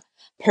service or a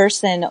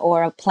person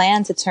or a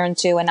plan to turn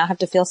to and not have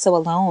to feel so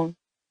alone.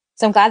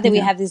 So I'm glad that we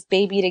have this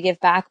baby to give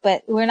back,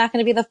 but we're not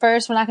going to be the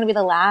first. We're not going to be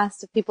the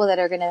last of people that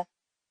are going to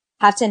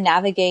have to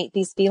navigate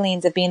these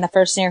feelings of being the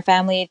first in your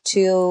family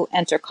to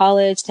enter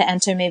college, to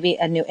enter maybe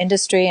a new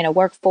industry and a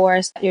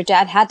workforce. Your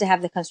dad had to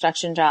have the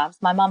construction jobs.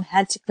 My mom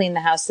had to clean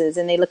the houses,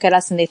 and they look at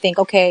us and they think,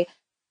 okay,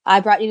 I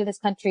brought you to this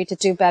country to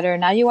do better.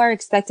 Now you are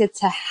expected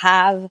to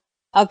have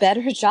a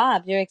better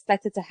job. You're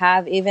expected to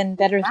have even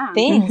better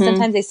things.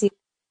 Sometimes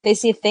they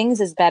see things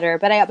as better,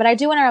 but I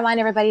do want to remind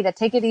everybody to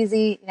take it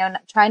easy.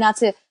 Try not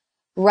to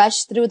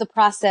rush through the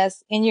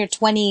process in your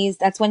 20s.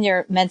 That's when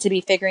you're meant to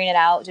be figuring it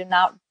out. Do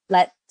not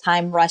let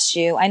time rush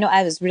you. I know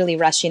I was really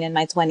rushing in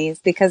my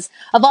 20s because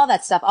of all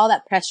that stuff, all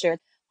that pressure,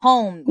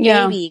 home,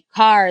 baby,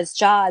 cars,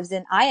 jobs.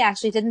 And I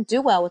actually didn't do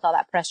well with all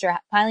that pressure,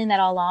 piling that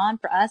all on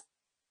for us.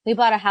 We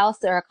bought a house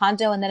or a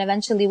condo and then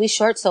eventually we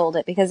short sold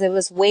it because it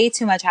was way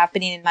too much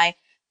happening in my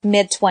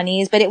mid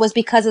 20s, but it was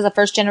because as a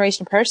first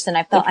generation person,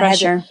 I felt I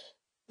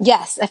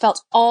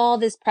felt all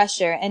this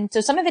pressure. And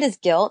so some of it is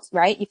guilt,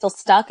 right? You feel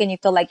stuck and you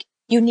feel like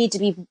you need to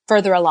be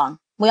further along.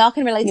 We all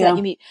can relate to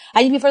that.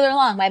 I need to be further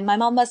along. My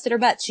mom busted her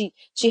butt.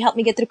 She helped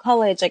me get through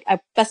college. Like I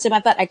busted my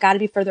butt. I got to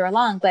be further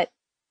along, but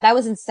that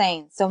was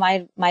insane. So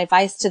my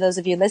advice to those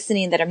of you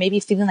listening that are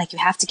maybe feeling like you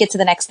have to get to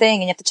the next thing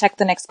and you have to check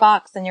the next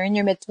box and you're in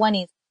your mid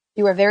 20s,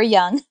 you are very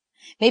young,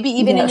 maybe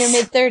even in your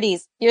mid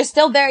 30s. You're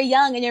still very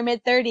young in your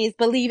mid 30s.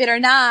 Believe it or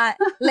not,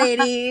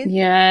 ladies.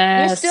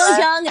 Yes. You're still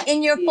young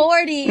in your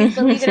 40s.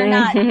 Believe it or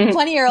not.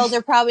 20-year-olds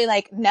are probably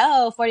like,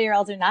 no,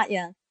 40-year-olds are not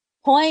young.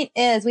 Point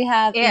is we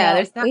have,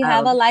 we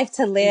have a life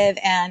to live.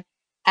 And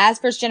as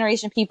first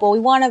generation people, we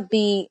want to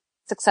be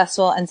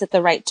successful and set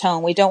the right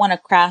tone. We don't want to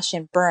crash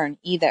and burn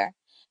either.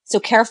 So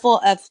careful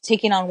of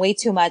taking on way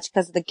too much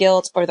because of the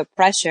guilt or the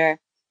pressure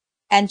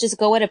and just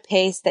go at a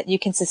pace that you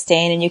can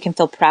sustain and you can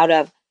feel proud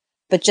of.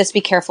 But just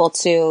be careful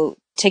to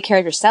take care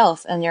of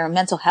yourself and your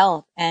mental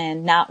health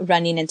and not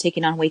running and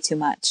taking on way too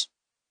much.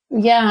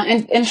 Yeah.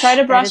 And try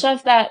to brush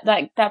off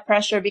that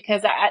pressure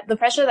because the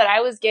pressure that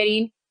I was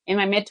getting in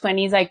my mid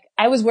 20s, like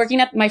I was working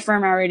at my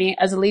firm already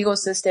as a legal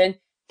assistant,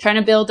 trying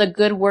to build a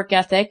good work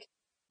ethic,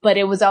 but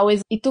it was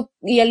always,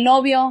 y el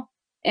novio,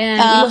 and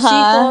los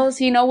hijos,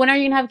 when are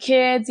you going to have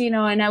kids,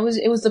 and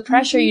it was the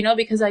pressure,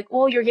 because like,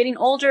 oh, you're getting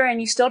older and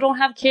you still don't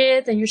have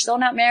kids and you're still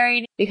not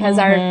married because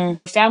our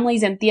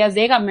families and tias,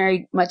 they got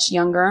married much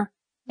younger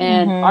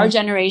and our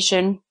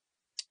generation,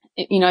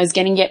 is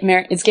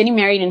getting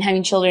married and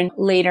having children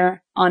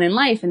later on in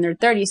life in their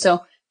 30s.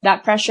 So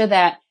that pressure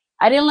that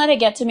I didn't let it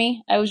get to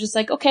me. I was just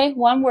like, okay,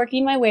 well, I'm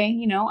working my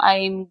way.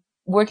 I'm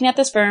working at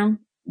this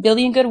firm,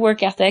 building a good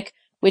work ethic,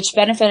 which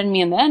benefited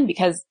me in the end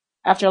because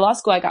after law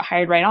school, I got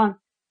hired right on.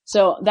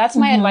 So that's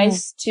my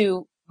advice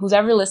to who's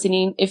ever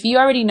listening. If you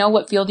already know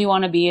what field you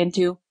want to be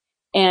into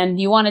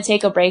and you want to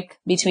take a break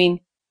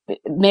between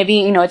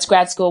maybe, it's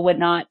grad school,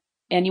 whatnot,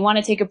 and you want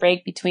to take a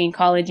break between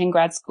college and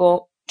grad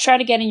school, try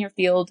to get in your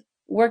field,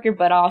 work your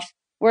butt off,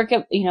 work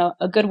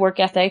a good work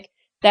ethic.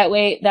 That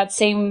way, that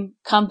same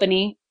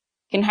company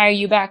can hire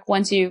you back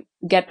once you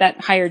get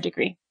that higher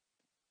degree.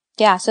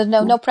 Yeah. So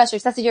no pressure.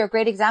 Ceci, you're a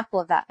great example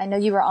of that. I know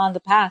you were on the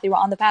path.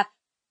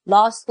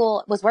 Law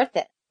school was worth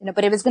it,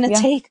 but it was going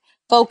to take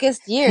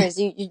focused years.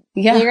 You're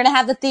going to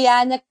have the tia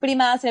and the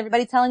primas and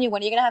everybody telling you,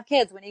 when are you going to have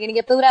kids? When are you going to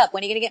get booed up?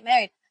 When are you going to get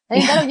married? I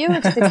think you were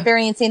just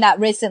experiencing that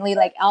recently,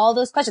 like all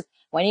those questions.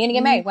 When are you going to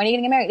get married? When are you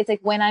going to get married? It's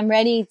like when I'm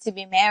ready to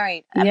be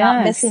married. I'm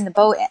not missing the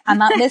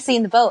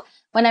boat.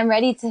 when I'm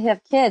ready to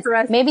have kids,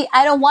 maybe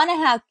I don't want to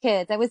have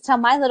kids. I always tell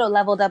my little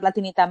leveled up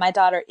Latinita, my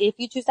daughter, if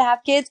you choose to have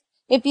kids,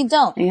 if you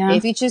don't,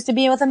 if you choose to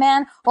be with a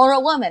man or a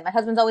woman. My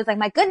husband's always like,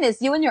 my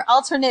goodness, you and your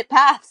alternate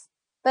paths.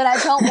 But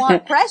I don't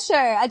want pressure.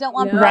 I don't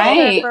want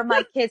pressure for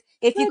my kids.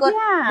 If you go,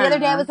 the other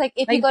day I was like,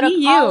 if you go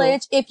to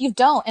college, if you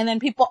don't. And then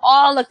people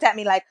all looked at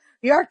me like,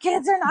 your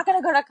kids are not going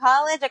to go to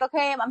college. Like,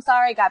 okay, I'm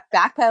sorry. I got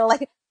backpedal.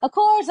 Like, of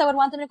course I would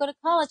want them to go to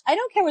college. I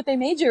don't care what they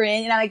major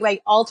in,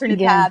 like alternate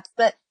paths.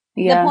 But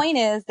the point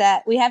is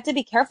that we have to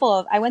be careful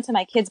of, I went to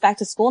my kids' back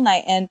to school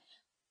night and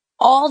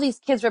all these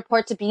kids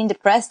report to being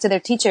depressed to their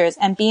teachers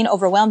and being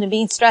overwhelmed and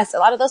being stressed. A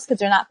lot of those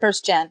kids are not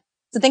first gen.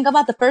 So think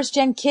about the first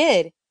gen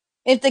kid.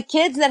 If the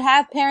kids that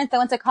have parents that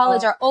went to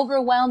college are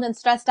overwhelmed and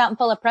stressed out and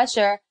full of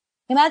pressure,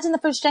 imagine the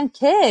first gen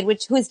kid,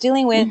 who is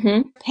dealing with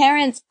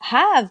parents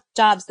have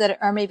jobs that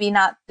are maybe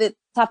not the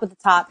top of the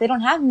top. They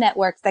don't have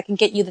networks that can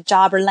get you the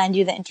job or land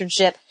you the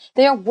internship.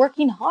 They are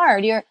working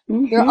hard. You're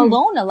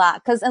alone a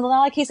lot. Cause in a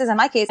lot of cases, in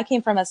my case, I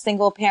came from a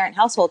single parent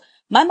household.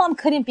 My mom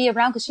couldn't be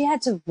around because she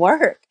had to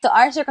work. So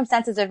our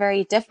circumstances are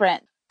very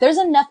different. There's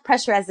enough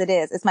pressure as it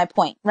is my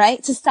point,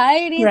 right?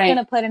 Society is going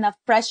to put enough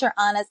pressure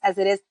on us as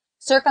it is.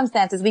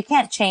 Circumstances we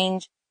can't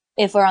change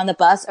if we're on the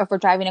bus or if we're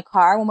driving a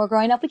car when we're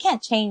growing up. We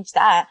can't change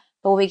that.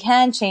 But what we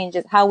can change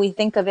is how we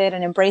think of it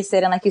and embrace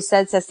it. And like you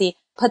said, Ceci,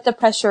 put the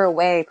pressure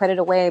away, put it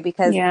away,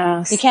 because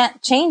you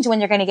can't change when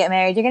you're going to get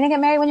married. You're going to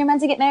get married when you're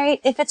meant to get married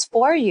if it's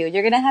for you.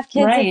 You're going to have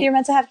kids if you're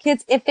meant to have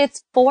kids if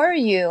it's for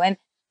you. And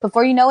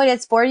before you know it,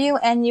 it's for you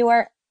and you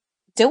are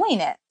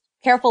doing it.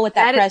 Careful with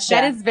that pressure.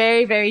 That is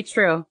very, very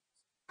true.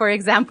 For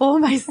example,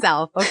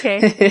 myself,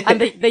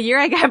 okay? The year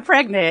I got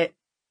pregnant,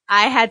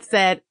 I had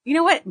said, you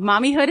know what?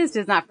 Mommyhood is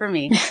just not for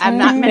me. I'm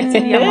not meant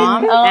to be a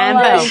mom. Oh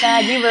my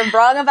God, you were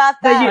wrong about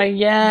that. The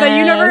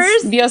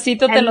universe.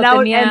 Diosito te lo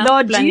tenía and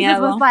Lord planeado.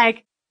 Jesus was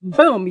like,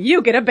 boom,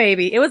 you get a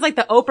baby. It was like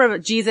the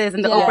Oprah Jesus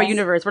and the Oprah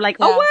universe. We're like,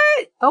 oh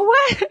what? Oh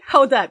what?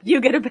 Hold up. You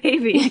get a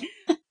baby.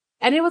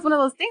 And it was one of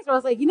those things where I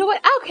was like, you know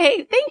what?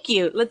 Okay, thank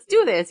you. Let's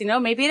do this.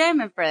 Maybe I'm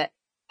meant for it.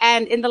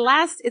 And in the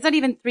last, it's not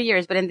even 3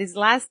 years, but in these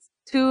last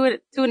two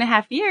and a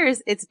half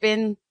years, it's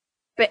been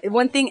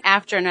one thing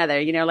after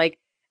another, like,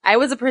 I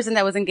was a person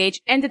that was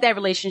engaged, ended that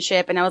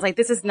relationship, and I was like,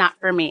 this is not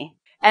for me.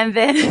 And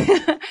then,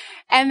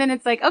 and then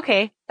it's like,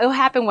 okay, it'll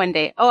happen one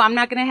day. Oh, I'm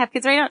not going to have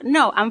kids right now.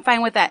 No, I'm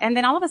fine with that. And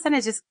then all of a sudden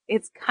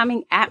it's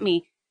coming at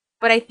me.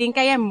 But I think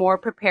I am more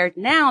prepared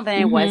now than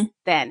I was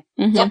then.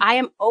 So I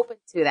am open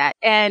to that.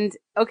 And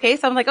okay,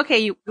 so I'm like, okay,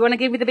 you want to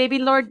give me the baby,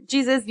 Lord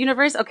Jesus,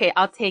 universe? Okay,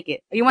 I'll take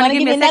it. You want to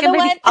give me a second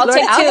baby? I'll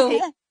take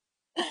two.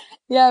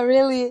 Yeah,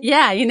 really.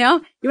 Yeah, you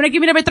want to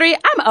give me number 3?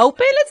 I'm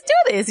open. Let's do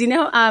this.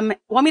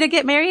 Want me to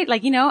get married?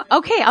 Like,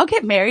 okay, I'll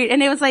get married.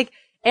 And it was like,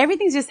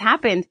 everything's just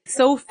happened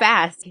so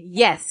fast.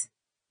 Yes.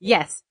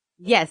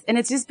 And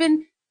it's just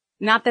been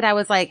not that I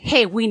was like,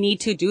 hey, we need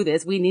to do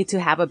this. We need to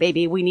have a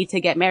baby. We need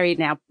to get married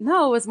now.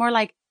 No, it was more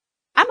like,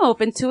 I'm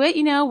open to it.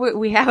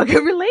 We have a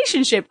good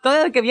relationship.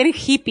 Todo que viene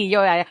hippie.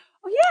 Oh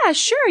yeah,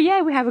 sure.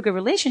 Yeah, we have a good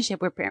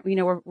relationship. We're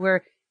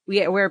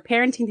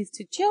parenting these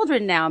 2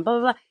 children now and blah,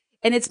 blah, blah.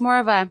 And it's more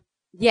of a,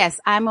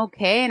 yes, I'm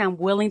okay and I'm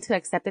willing to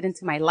accept it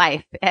into my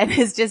life. And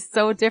it's just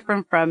so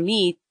different from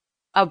me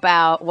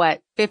about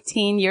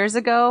 15 years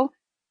ago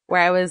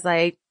where I was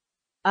like,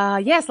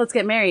 yes, let's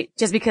get married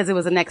just because it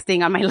was the next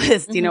thing on my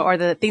list, or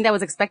the thing that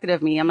was expected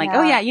of me. I'm like,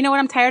 oh yeah, you know what?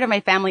 I'm tired of my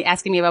family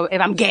asking me about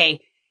if I'm gay.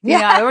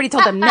 I already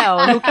told them no.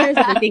 Who cares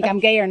if they think I'm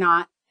gay or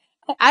not?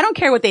 I don't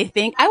care what they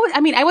think.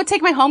 I would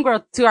take my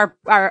homegirl to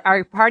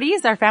our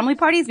parties, our family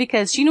parties,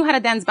 because she knew how to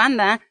dance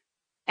banda.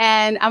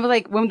 And I was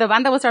like, when the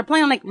banda would start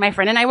playing, I'm like, my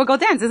friend and I will go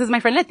dance. This is my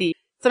friend Letty.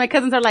 So my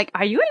cousins are like,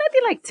 are you and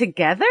Letty like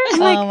together? I'm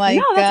like,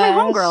 no, that's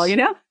my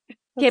homegirl,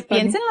 Que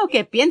piensen lo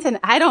que piensen.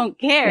 I don't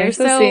care.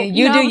 So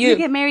you do you.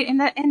 Get married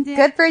and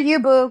good for you,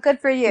 boo. Good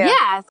for you.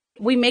 Yes.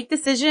 We make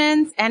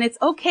decisions and it's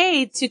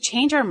okay to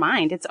change our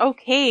mind. It's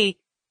okay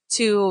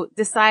to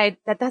decide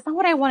that that's not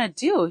what I want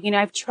to do.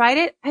 I've tried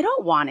it. I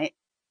don't want it.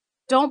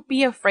 Don't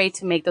be afraid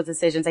to make those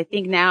decisions. I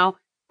think now,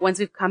 once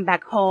we've come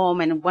back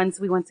home and once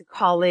we went to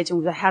college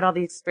and we've had all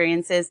the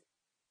experiences,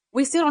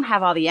 we still don't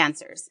have all the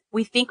answers.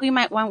 We think we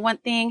might want one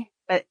thing,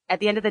 but at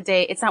the end of the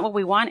day, it's not what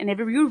we want. And if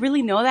you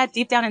really know that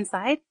deep down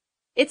inside,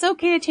 it's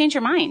okay to change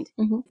your mind.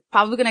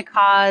 Probably going to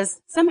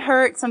cause some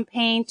hurt, some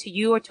pain to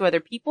you or to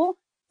other people.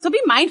 So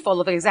be mindful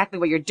of exactly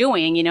what you're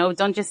doing.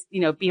 Don't just,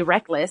 be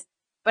reckless.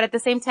 But at the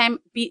same time,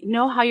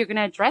 know how you're going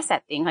to address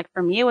that thing. Like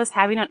for me, it was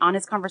having an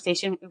honest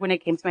conversation when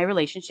it came to my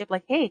relationship.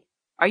 Like, hey,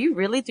 do you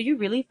really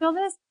feel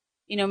this?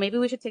 Maybe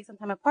we should take some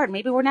time apart.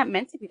 Maybe we're not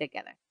meant to be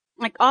together.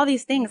 Like all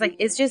these things, like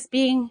it's just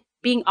being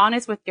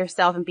honest with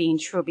yourself and being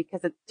true,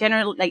 because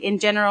in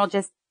general,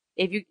 just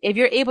if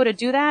you're able to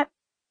do that,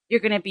 you're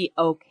going to be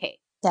okay.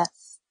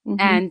 Yes.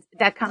 And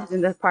that comes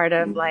in the part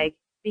of like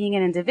being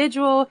an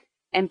individual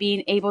and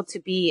being able to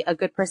be a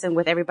good person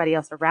with everybody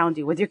else around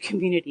you, with your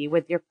community,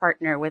 with your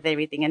partner, with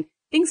everything. And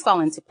things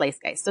fall into place,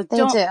 guys. So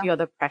don't feel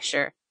the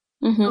pressure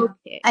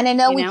Okay. And I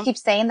know we keep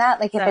saying that,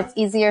 like if it's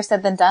easier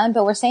said than done,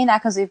 but we're saying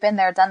that because we've been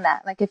there, done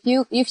that. Like if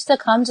you've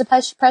succumbed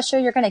to pressure,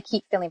 you're going to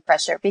keep feeling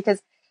pressure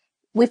because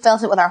we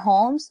felt it with our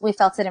homes. We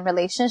felt it in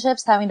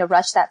relationships, having to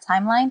rush that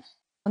timeline.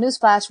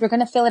 Newsflash, we're going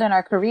to feel it in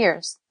our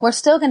careers. We're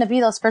still going to be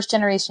those first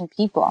generation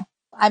people.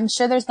 I'm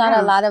sure there's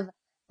not a lot of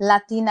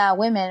Latina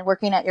women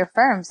working at your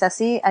firm,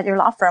 Ceci, at your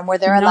law firm. Were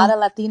there a lot of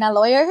Latina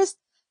lawyers?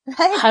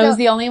 Right? I was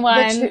the only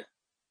one.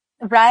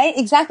 Right?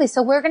 Exactly.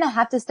 So we're going to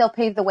have to still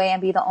pave the way and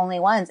be the only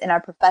ones in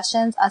our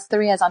professions, us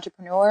three as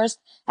entrepreneurs,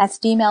 as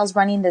females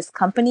running this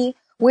company.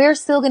 We're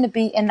still going to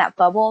be in that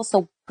bubble.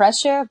 So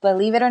pressure,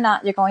 believe it or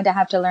not, you're going to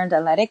have to learn to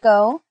let it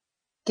go.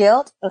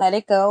 Guilt, let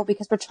it go,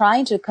 because we're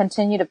trying to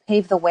continue to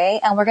pave the way,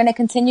 and we're going to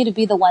continue to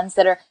be the ones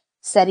that are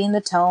setting the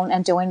tone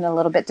and doing it a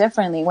little bit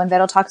differently. When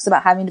Vero talks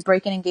about having to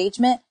break an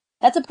engagement,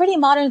 that's a pretty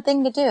modern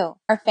thing to do.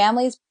 Our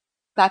families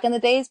back in the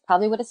days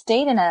probably would have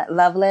stayed in a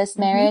loveless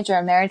marriage or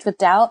a marriage with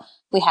doubt.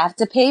 We have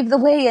to pave the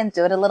way and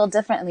do it a little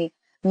differently.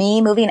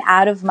 Me moving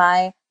out of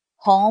my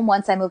home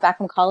once I moved back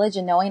from college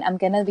and knowing I'm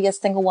going to be a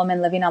single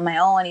woman living on my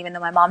own, even though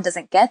my mom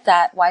doesn't get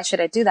that. Why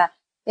should I do that?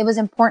 It was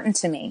important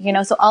to me,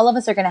 so all of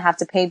us are going to have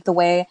to pave the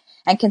way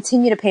and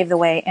continue to pave the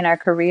way in our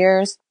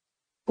careers,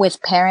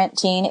 with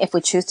parenting, if we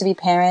choose to be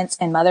parents,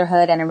 and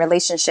motherhood and in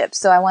relationships.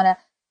 So I want to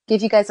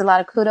give you guys a lot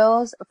of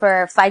kudos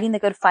for fighting the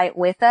good fight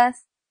with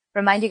us.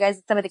 Remind you guys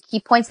of some of the key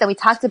points that we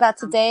talked about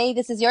today.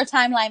 This is your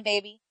timeline,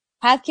 baby.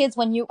 Have kids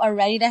when you are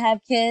ready to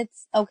have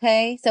kids.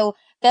 Okay. So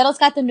Vero's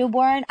got the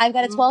newborn. I've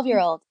got a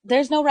 12-year-old.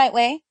 There's no right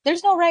way.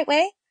 There's no right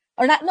way.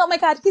 Or not. No, my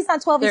God, he's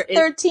not 12. He's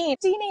 13.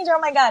 Teenager. Oh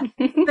my God.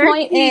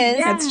 Point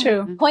is, that's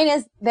true. Point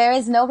is, there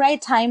is no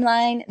right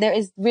timeline. There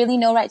is really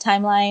no right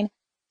timeline.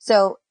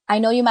 So I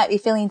know you might be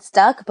feeling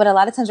stuck, but a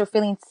lot of times we're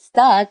feeling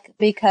stuck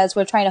because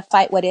we're trying to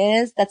fight what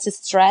is. That's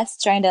just stress,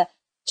 trying to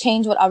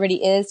change what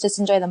already is. Just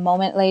enjoy the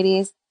moment,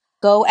 ladies.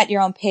 Go at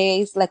your own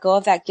pace. Let go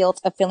of that guilt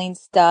of feeling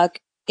stuck.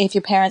 If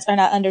your parents are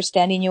not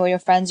understanding you or your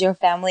friends, your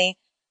family,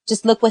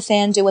 just look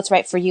within, do what's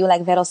right for you.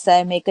 Like Vero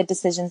said, make good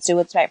decisions, do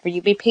what's right for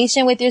you. Be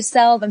patient with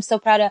yourself. I'm so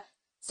proud of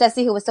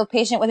Ceci, who was so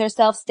patient with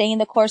herself, staying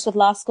the course with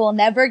law school,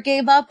 never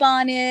gave up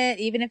on it.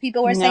 Even if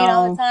people were saying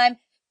all the time,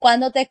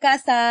 ¿Cuándo te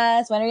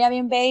casas? When are you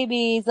having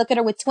babies? Look at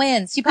her with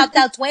twins. She popped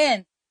out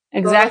twin.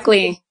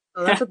 Exactly.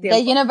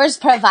 The universe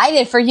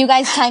provided for you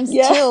guys times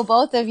two,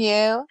 both of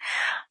you.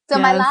 So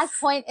my last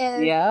point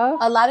is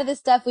a lot of this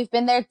stuff, we've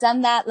been there,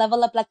 done that.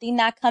 Level Up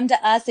Latina, come to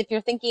us if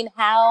you're thinking,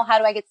 how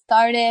do I get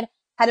started?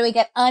 How do I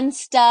get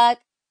unstuck?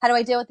 How do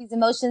I deal with these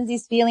emotions,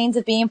 these feelings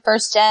of being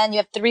first gen? You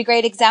have 3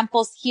 great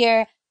examples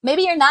here.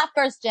 Maybe you're not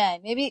first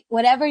gen. Maybe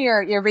whatever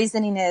your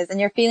reasoning is and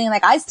you're feeling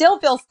like, I still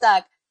feel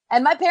stuck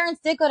and my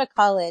parents did go to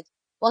college.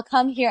 Well,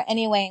 come here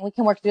anyway and we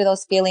can work through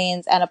those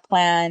feelings and a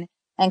plan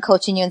and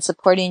coaching you and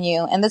supporting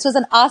you. And this was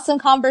an awesome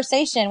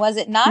conversation, was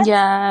it not?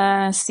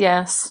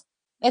 Yes.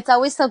 It's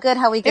always so good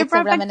how we get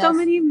to reminisce. So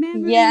many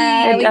memories.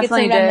 Yeah, we get to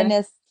definitely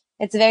reminisce.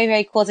 It's very,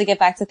 very cool to get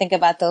back to think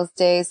about those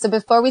days. So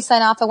before we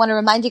sign off, I want to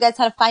remind you guys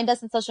how to find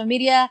us on social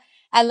media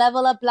at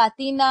Level Up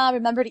Latina.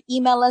 Remember to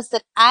email us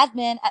at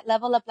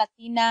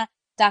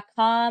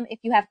admin@leveluplatina.com. If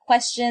you have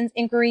questions,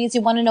 inquiries,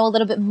 you want to know a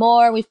little bit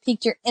more, we've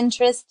piqued your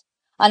interest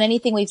on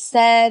anything we've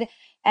said.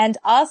 And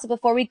also,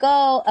 before we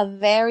go, a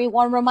very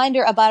warm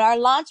reminder about our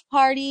launch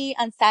party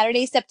on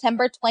Saturday,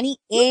 September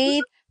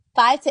 28th,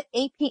 5 to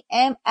 8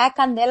 p.m. at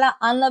Candela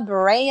on La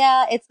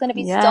Brea. It's going to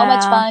be so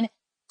much fun.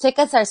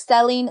 Tickets are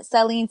selling.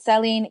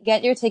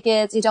 Get your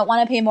tickets. You don't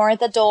want to pay more at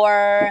the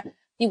door.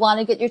 You want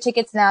to get your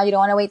tickets now. You don't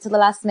want to wait till the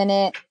last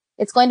minute.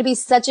 It's going to be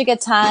such a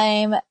good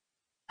time.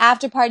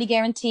 After party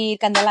guaranteed.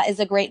 Candela is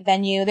a great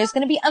venue. There's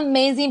going to be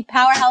amazing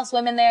powerhouse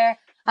women there.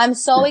 I'm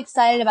so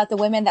excited about the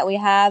women that we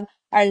have,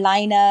 our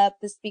lineup,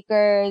 the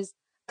speakers,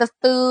 the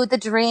food, the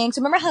drinks.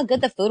 Remember how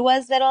good the food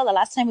was, Vero, the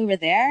last time we were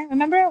there?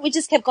 Remember? We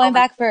just kept going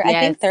back for, I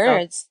think,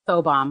 thirds.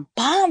 So bomb.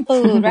 Bomb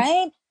food,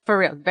 right? For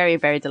real. Very,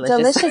 very delicious.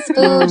 Delicious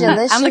food,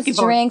 delicious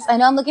drinks. I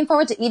know I'm looking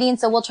forward to eating,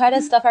 so we'll try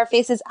to stuff our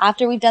faces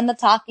after we've done the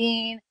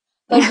talking.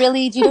 But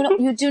really,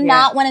 you do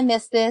not want to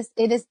miss this.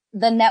 It is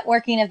the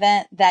networking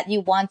event that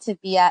you want to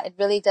be at. It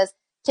really does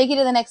take you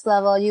to the next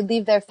level. You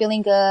leave there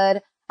feeling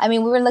good. I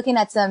mean, we were looking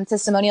at some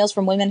testimonials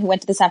from women who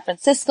went to the San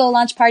Francisco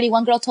launch party.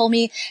 One girl told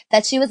me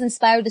that she was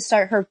inspired to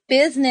start her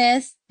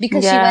business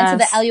because she went to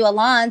the LUA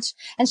launch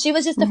and she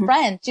was just a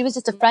friend. She was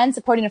just a friend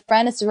supporting a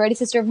friend, a sorority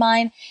sister of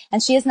mine,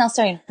 and she is now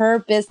starting her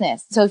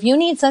business. So if you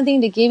need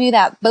something to give you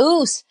that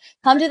boost,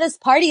 come to this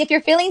party. If you're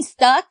feeling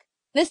stuck,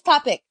 this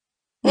topic.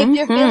 If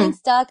you're feeling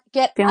stuck,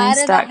 get out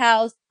of the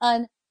house,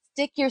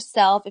 unstick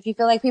yourself. If you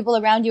feel like people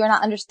around you are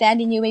not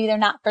understanding you, maybe they're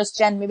not first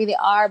gen, maybe they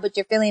are, but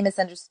you're feeling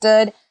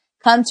misunderstood.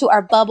 Come to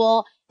our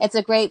bubble. It's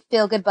a great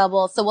feel-good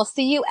bubble. So we'll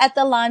see you at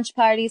the launch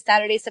party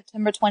Saturday,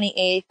 September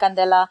 28th,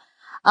 Candela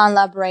on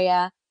La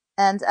Brea.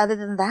 And other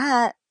than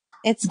that,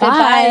 it's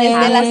goodbye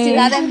desde la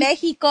Ciudad de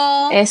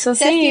México. Eso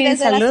sí,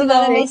 desde saludos. la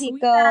Ciudad de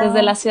México.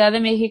 Desde la Ciudad de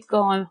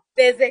México.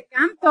 Desde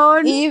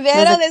Canton. Y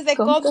Vero desde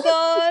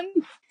Compton.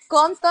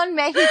 Compton,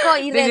 México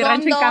y De mi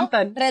rancho en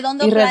Compton.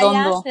 Redondo Y Playa,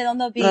 Redondo.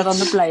 Redondo Beach.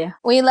 Redondo Playa.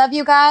 We love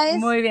you guys.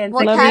 Muy bien.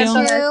 We'll Love catch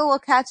you. you. We'll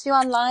catch you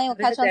online. We'll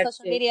catch you on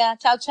social media.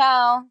 Ciao,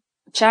 ciao.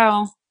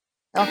 Ciao.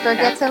 Don't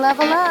forget to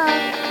level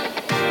up.